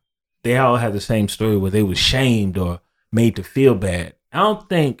anymore, they all have the same story where they were shamed or made to feel bad. I don't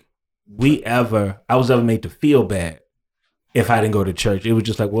think I was ever made to feel bad if I didn't go to church. It was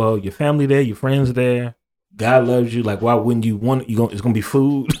just like, well, your family there, your friends there, God loves you. Like, why wouldn't you want it? It's going to be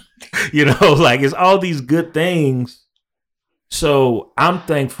food. Like it's all these good things. So I'm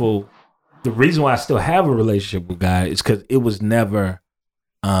thankful. The reason why I still have a relationship with God is because it was never,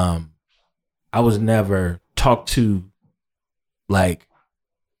 I was never talked to like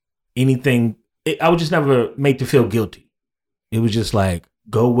anything. I was just never made to feel guilty. It was just like,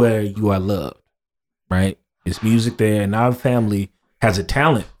 go where you are loved, right? It's music there. And our family has a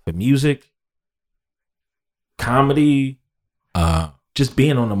talent for music, comedy, just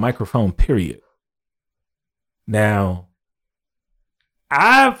being on a microphone, period. Now,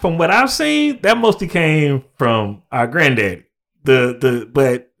 from what I've seen, that mostly came from our granddaddy. But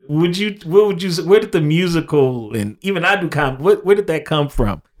where did the musical and even I do where did that come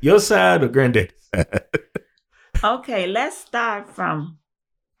from? Your side or granddaddy's side? Okay, let's start from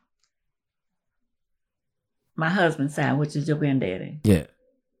my husband's side, which is your granddaddy. Yeah.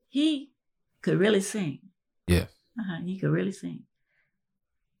 He could really sing. Yeah. He could really sing.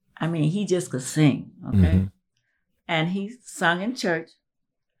 I mean, he just could sing, okay? Mm-hmm. And he sung in church.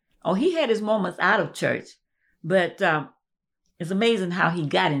 Oh, he had his moments out of church, but it's amazing how he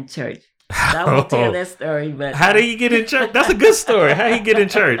got in church. So I won't tell that story, but... How did he get in church? That's a good story. How did he get in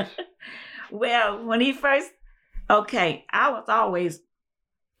church? Well, when he first... Okay, I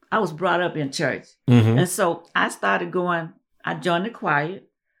was brought up in church. Mm-hmm. And so I joined the choir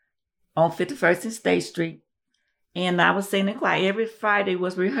on 51st and State Street. And I was singing the choir. Every Friday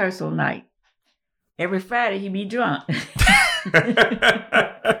was rehearsal night. Every Friday he'd be drunk.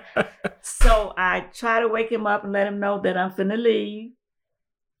 So I try to wake him up and let him know that I'm finna leave.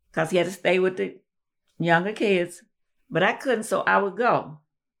 Because he had to stay with the younger kids. But I couldn't, so I would go.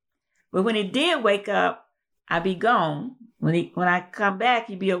 But when he did wake up, I'd be gone. When I come back,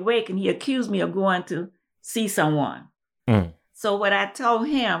 he'd be awake and he accused me of going to see someone. So what I told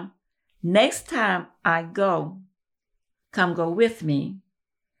him, next time I go, come go with me,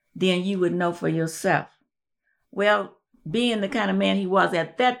 then you would know for yourself. Well, being the kind of man he was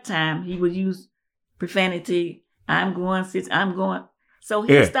at that time, he would use profanity. I'm going. So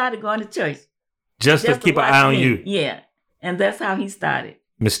he started going to church. Just to keep an eye on you. Yeah. And that's how he started.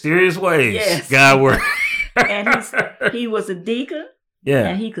 Mysterious ways. Yes. God work. And he was a deacon. Yeah.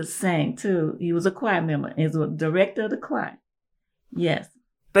 And he could sing too. He was a choir member. He was a director of the choir. Yes.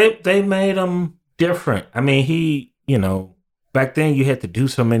 They made him different. I mean, he, back then you had to do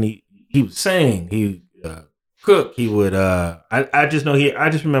so many. He would sing. He would cook. He would. I just know I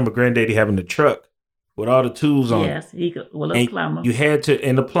just remember Granddaddy having the truck with all the tools on. Yes, he could. Well, a plumber. You had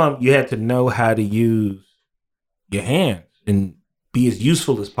to know how to use your hands and be as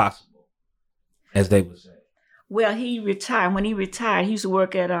useful as possible, as they would say. Well, he retired. When he retired, he used to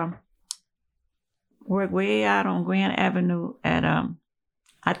work at work way out on Grand Avenue at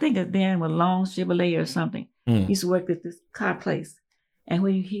I think it then was Long Chevrolet or something. He used to work at this car place, and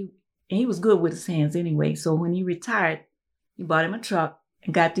when he was good with his hands anyway. So when he retired, he bought him a truck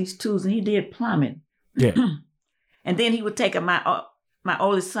and got these tools, and he did plumbing. Yeah. And then he would take my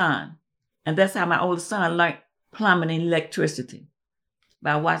oldest son, and that's how my oldest son learned plumbing and electricity,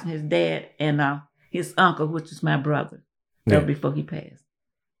 by watching his dad and his uncle, which was my brother, before he passed.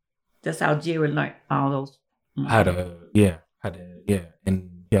 That's how Jerry learned all those. And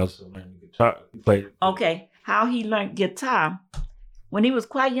he also learned guitar. He played. Okay, how he learned guitar. When he was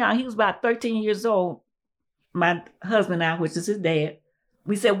quite young, he was about 13 years old. My husband and I, which is his dad,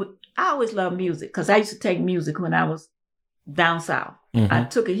 we said, I always loved music because I used to take music when I was down south. Mm-hmm. I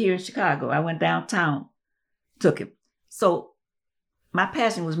took it here in Chicago. I went downtown, took it. So my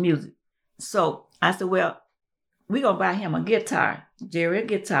passion was music. So I said, well, we're going to buy him a guitar, Jerry, a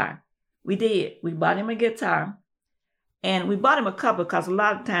guitar. We did. We bought him a guitar. And we bought him a couple because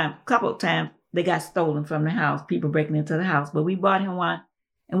couple of times they got stolen from the house, people breaking into the house. But we bought him one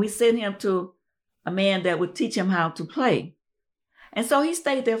and we sent him to a man that would teach him how to play. And so he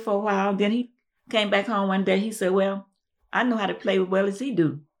stayed there for a while. Then he came back home one day. He said, well, I know how to play as well as he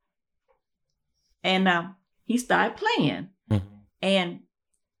do. And he started playing. Mm-hmm. And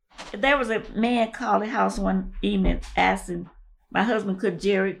there was a man called the house one evening asking my husband, could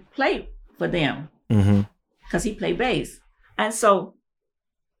Jerry play for them? Because he played bass. And so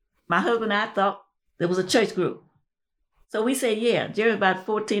my husband and I thought there was a church group. So we said, yeah, Jerry was about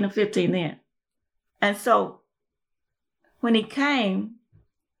 14 or 15 then. And so when he came,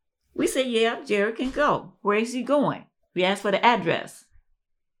 we said, yeah, Jerry can go. Where is he going? We asked for the address.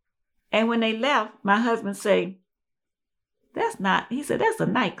 And when they left, my husband said, he said, that's a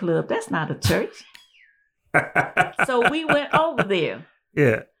nightclub. That's not a church. So we went over there.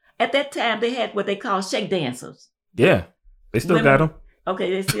 Yeah. At that time, they had what they call shake dancers. Yeah. They still got them. Okay,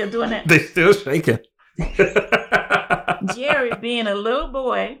 they still doing that? They still shaking. Jerry being a little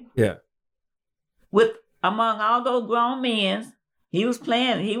boy. Yeah. Among all those grown men, he was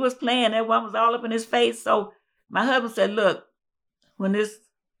playing. That one was all up in his face. So my husband said, look, when this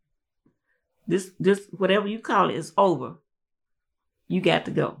whatever you call it is over, you got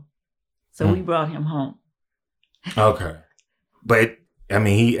to go. So we brought him home. Okay. But I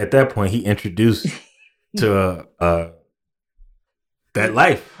mean, at that point he introduced to that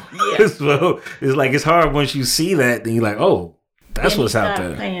life. Yeah. So it's like it's hard once you see that, then you're like, oh, that's what's out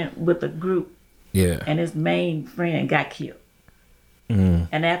there. Playing with a group. Yeah. And his main friend got killed.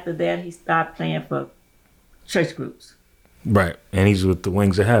 And after that, he started playing for church groups. Right. And he's with the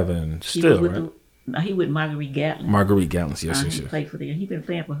Wings of Heaven still, right? He with Marguerite Gatlin. Marguerite Gatlin, yes. He played for them. He's been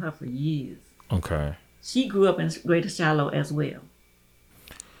playing for her for years. Okay. She grew up in Greater Shiloh as well.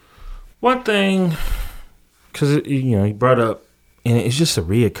 One thing, because he brought up, and it's just a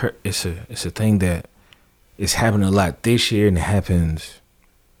reoccur. It's a thing that is happening a lot this year, and it happens.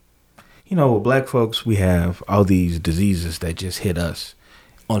 With Black folks, we have all these diseases that just hit us,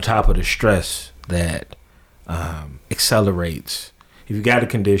 on top of the stress that accelerates. If you got a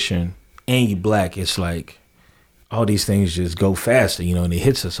condition and you Black, it's like all these things just go faster, and it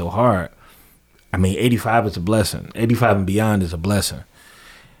hits us so hard. I mean, 85 is a blessing. 85 and beyond is a blessing.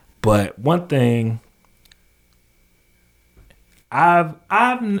 But one thing, I've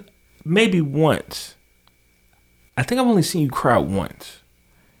maybe once, I think I've only seen you cry once.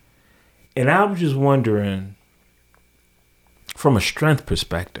 And I was just wondering, from a strength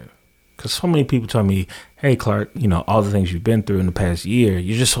perspective, because so many people tell me, hey, Clark, all the things you've been through in the past year,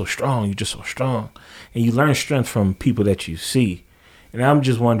 you're just so strong. You're just so strong. And you learn strength from people that you see. And I'm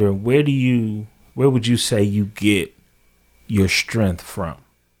just wondering, where would you say you get your strength from?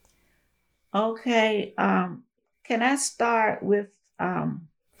 Okay. Can I start with,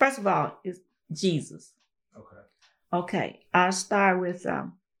 first of all, it's Jesus. Okay. I'll start with,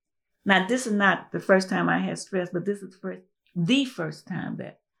 now this is not the first time I had stress, but this is the first time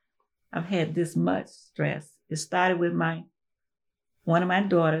that I've had this much stress. It started with one of my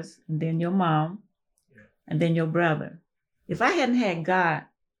daughters, and then your mom, and then your brother. If I hadn't had God,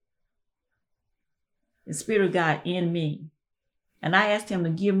 the Spirit of God in me, and I asked him to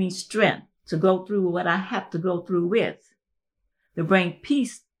give me strength to go through what I have to go through with, to bring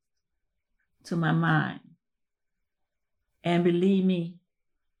peace to my mind. And believe me,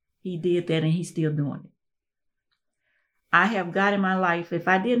 he did that and he's still doing it. I have God in my life. If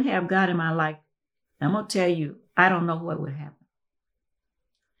I didn't have God in my life, I'm going to tell you, I don't know what would happen.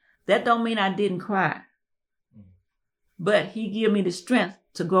 That don't mean I didn't cry. But he gave me the strength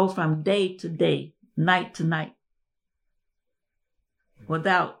to go from day to day, night to night,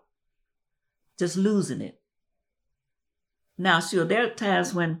 without just losing it. Now, sure, there are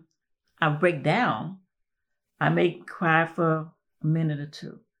times when I break down. I may cry for a minute or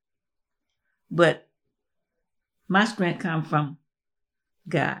two. But my strength comes from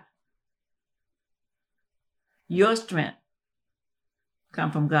God. Your strength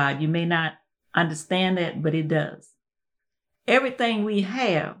comes from God. You may not understand that, but it does. Everything we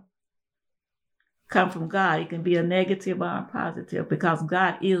have comes from God. It can be a negative or a positive because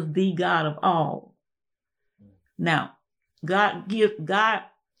God is the God of all. Now, God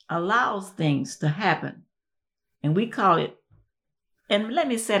allows things to happen, and we call it, and let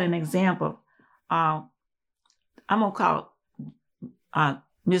me set an example. I'm going to call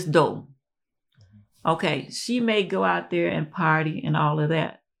Miss Doe. Okay, she may go out there and party and all of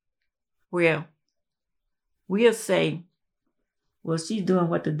that. Well, we'll say, well, she's doing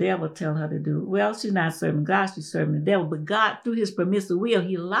what the devil tell her to do. Well, she's not serving God, she's serving the devil. But God, through his permissive will,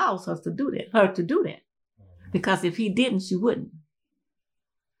 he allows her to do that. Because if he didn't, she wouldn't.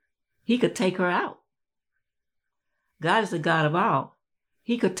 He could take her out. God is the God of all.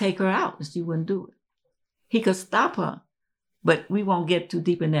 He could take her out and she wouldn't do it. He could stop her, but we won't get too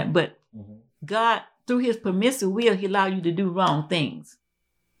deep in that. But God, through his permissive will, he allowed you to do wrong things.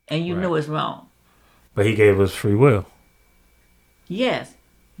 And you know it's wrong. But he gave us free will. Yes.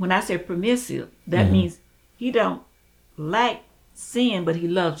 When I say permissive, that means he don't like sin, but he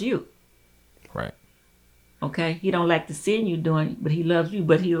loves you. Right. Okay? He don't like the sin you're doing, but he loves you.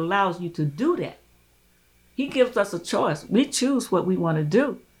 But he allows you to do that. He gives us a choice. We choose what we want to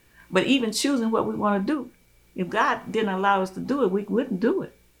do. But even choosing what we want to do, if God didn't allow us to do it, we wouldn't do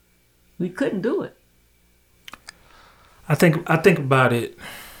it. We couldn't do it. I think about it.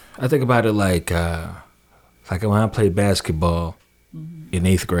 I think about it like when I played basketball in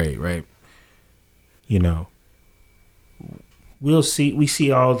 8th grade, right? You know, we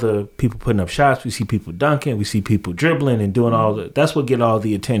see all the people putting up shots. We see people dunking. We see people dribbling and doing all the. That's what get all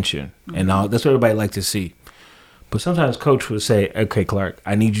the attention and all. That's what everybody like to see. But sometimes coach would say, "Okay, Clark,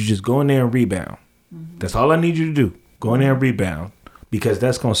 I need you to just go in there and rebound. That's all I need you to do. Go in there and rebound because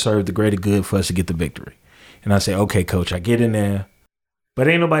that's going to serve the greater good for us to get the victory." And I say, "Okay, coach, I get in there, but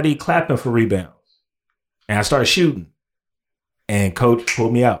ain't nobody clapping for rebounds." And I start shooting, and coach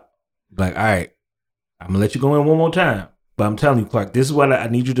pulled me out. Like, "All right, I'm gonna let you go in one more time, but I'm telling you, Clark, this is what I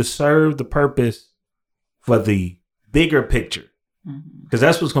need you to serve the purpose for the bigger picture, because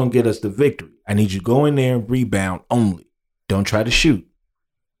that's what's gonna get us the victory. I need you to go in there and rebound only. Don't try to shoot."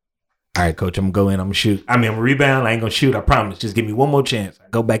 "All right, coach, I'm gonna go in. I'm gonna shoot. I'm gonna rebound. I ain't gonna shoot. I promise. Just give me one more chance." I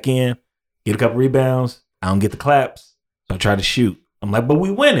go back in, get a couple rebounds. I don't get the claps, so I try to shoot. I'm like, "But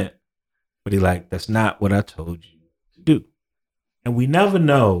we winning." But he's like, "That's not what I told you to do." And we never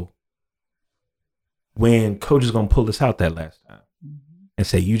know when coach is gonna pull us out that last time and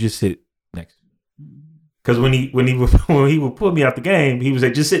say, "You just sit next to me." Because when he would pull me out the game, he would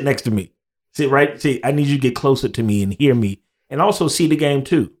say, "Just sit next to me. I need you to get closer to me and hear me, and also see the game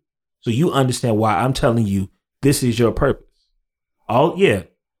too, so you understand why I'm telling you this is your purpose."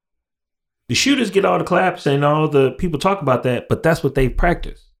 The shooters get all the claps and all the people talk about that, but that's what they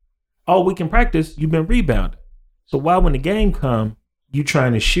practice. All we can practice, you've been rebounding. So why when the game comes, you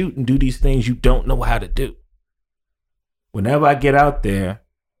trying to shoot and do these things you don't know how to do? Whenever I get out there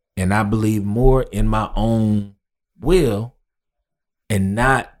and I believe more in my own will and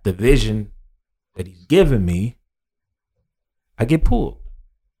not the vision that he's given me, I get pulled.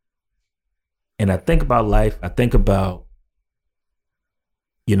 And I think about life. I think about,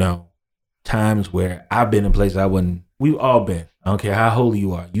 times where I've been in places I wasn't. We've all been. I don't care how holy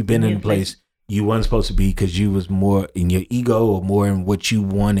you are. You've been in a place you weren't supposed to be because you was more in your ego or more in what you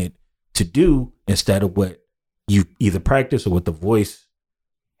wanted to do instead of what, you either practice or what the voice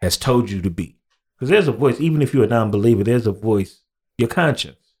has told you to be. Because there's a voice, even if you're a non-believer, there's a voice, your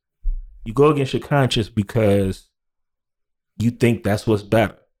conscience. You go against your conscience because you think that's what's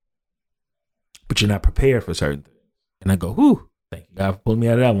better. But you're not prepared for certain things. And I go, whew, thank you God for pulling me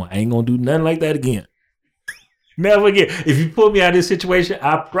out of that one. I ain't going to do nothing like that again. Never again. If you pull me out of this situation,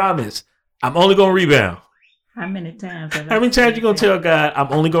 I promise I'm only going to rebound. How many times you going to tell God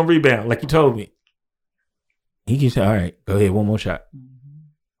I'm only going to rebound like you told me? He can say, all right, go ahead, one more shot. Mm-hmm.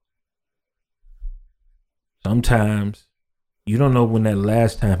 Sometimes you don't know when that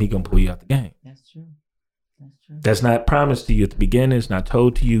last time he going to pull you out the game. That's true. That's not promised to you at the beginning. It's not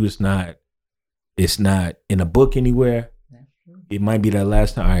told to you. It's not in a book anywhere. That's true. It might be that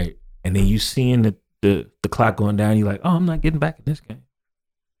last time. All right. And then you seeing the clock going down. You're like, oh, I'm not getting back in this game.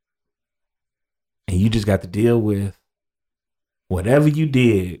 And you just got to deal with whatever you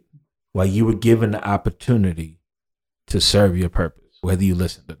did while you were given the opportunity to serve your purpose, whether you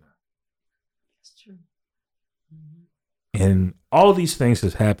listened or not. That's true. Mm-hmm. And all these things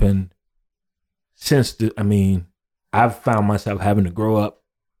has happened since, I've found myself having to grow up,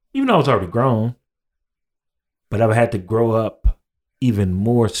 even though I was already grown, but I've had to grow up even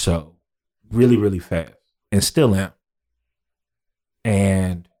more so, really, really fast, and still am.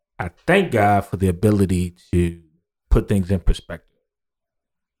 And I thank God for the ability to put things in perspective.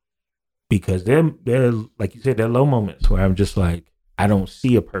 Because they're like you said, there are low moments where I'm just like, I don't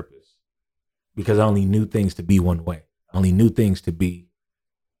see a purpose because I only knew things to be one way. I only knew things to be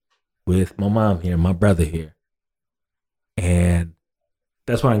with my mom here, my brother here. And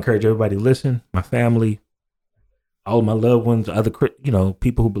that's why I encourage everybody to listen, my family, all of my loved ones, other,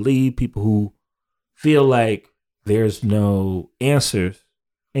 people who believe, people who feel like there's no answers.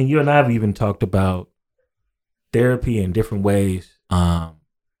 And you and I have even talked about therapy in different ways.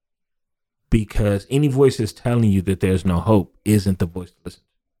 Because any voice that's telling you that there's no hope isn't the voice to listen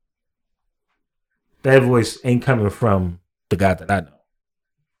to. That voice ain't coming from the God that I know.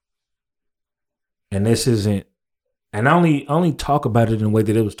 And this isn't, and I only talk about it in a way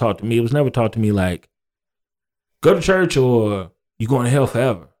that it was taught to me. It was never taught to me like, go to church or you're going to hell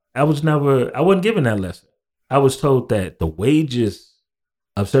forever. I wasn't given that lesson. I was told that the wages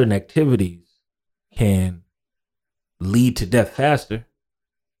of certain activities can lead to death faster.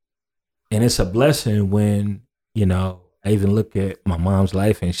 And it's a blessing when, I even look at my mom's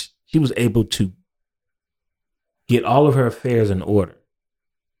life and she was able to get all of her affairs in order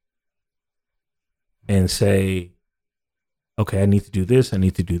and say, okay, I need to do this. I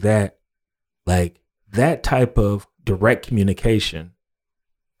need to do that. Like that type of direct communication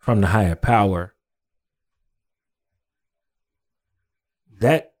from the higher power,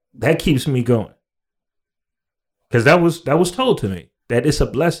 that keeps me going. Because that was told to me. That it's a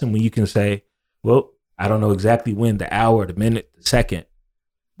blessing when you can say, well, I don't know exactly when, the hour, the minute, the second,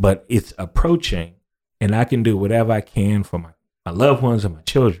 but it's approaching and I can do whatever I can for my loved ones and my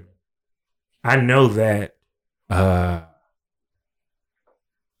children. I know that I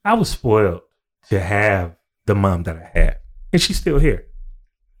was spoiled to have the mom that I had, and she's still here.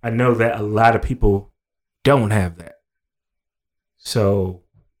 I know that a lot of people don't have that. So,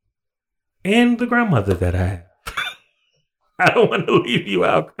 and the grandmother that I have. I don't want to leave you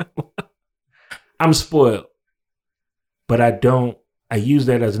out. I'm spoiled. But I use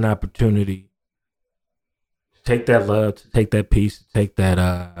that as an opportunity to take that love, to take that peace, to take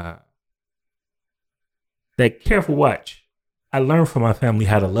that careful watch. I learned from my family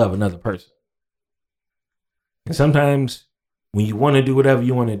how to love another person. And sometimes when you want to do whatever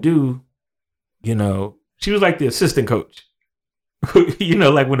you want to do, she was like the assistant coach.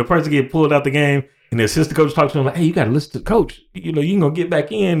 Like when the person get pulled out the game, and the assistant coach talks to him like, hey, you got to listen to the coach. You can go get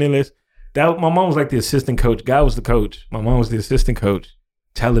back in. And my mom was like the assistant coach. God was the coach. My mom was the assistant coach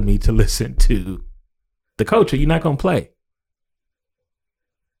telling me to listen to the coach or you're not going to play.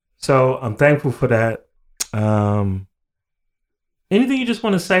 So I'm thankful for that. Anything you just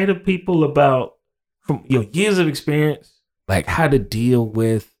want to say to people about from years of experience, like how to deal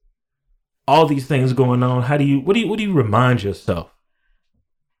with all these things going on? What do you remind yourself?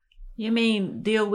 You mean deal with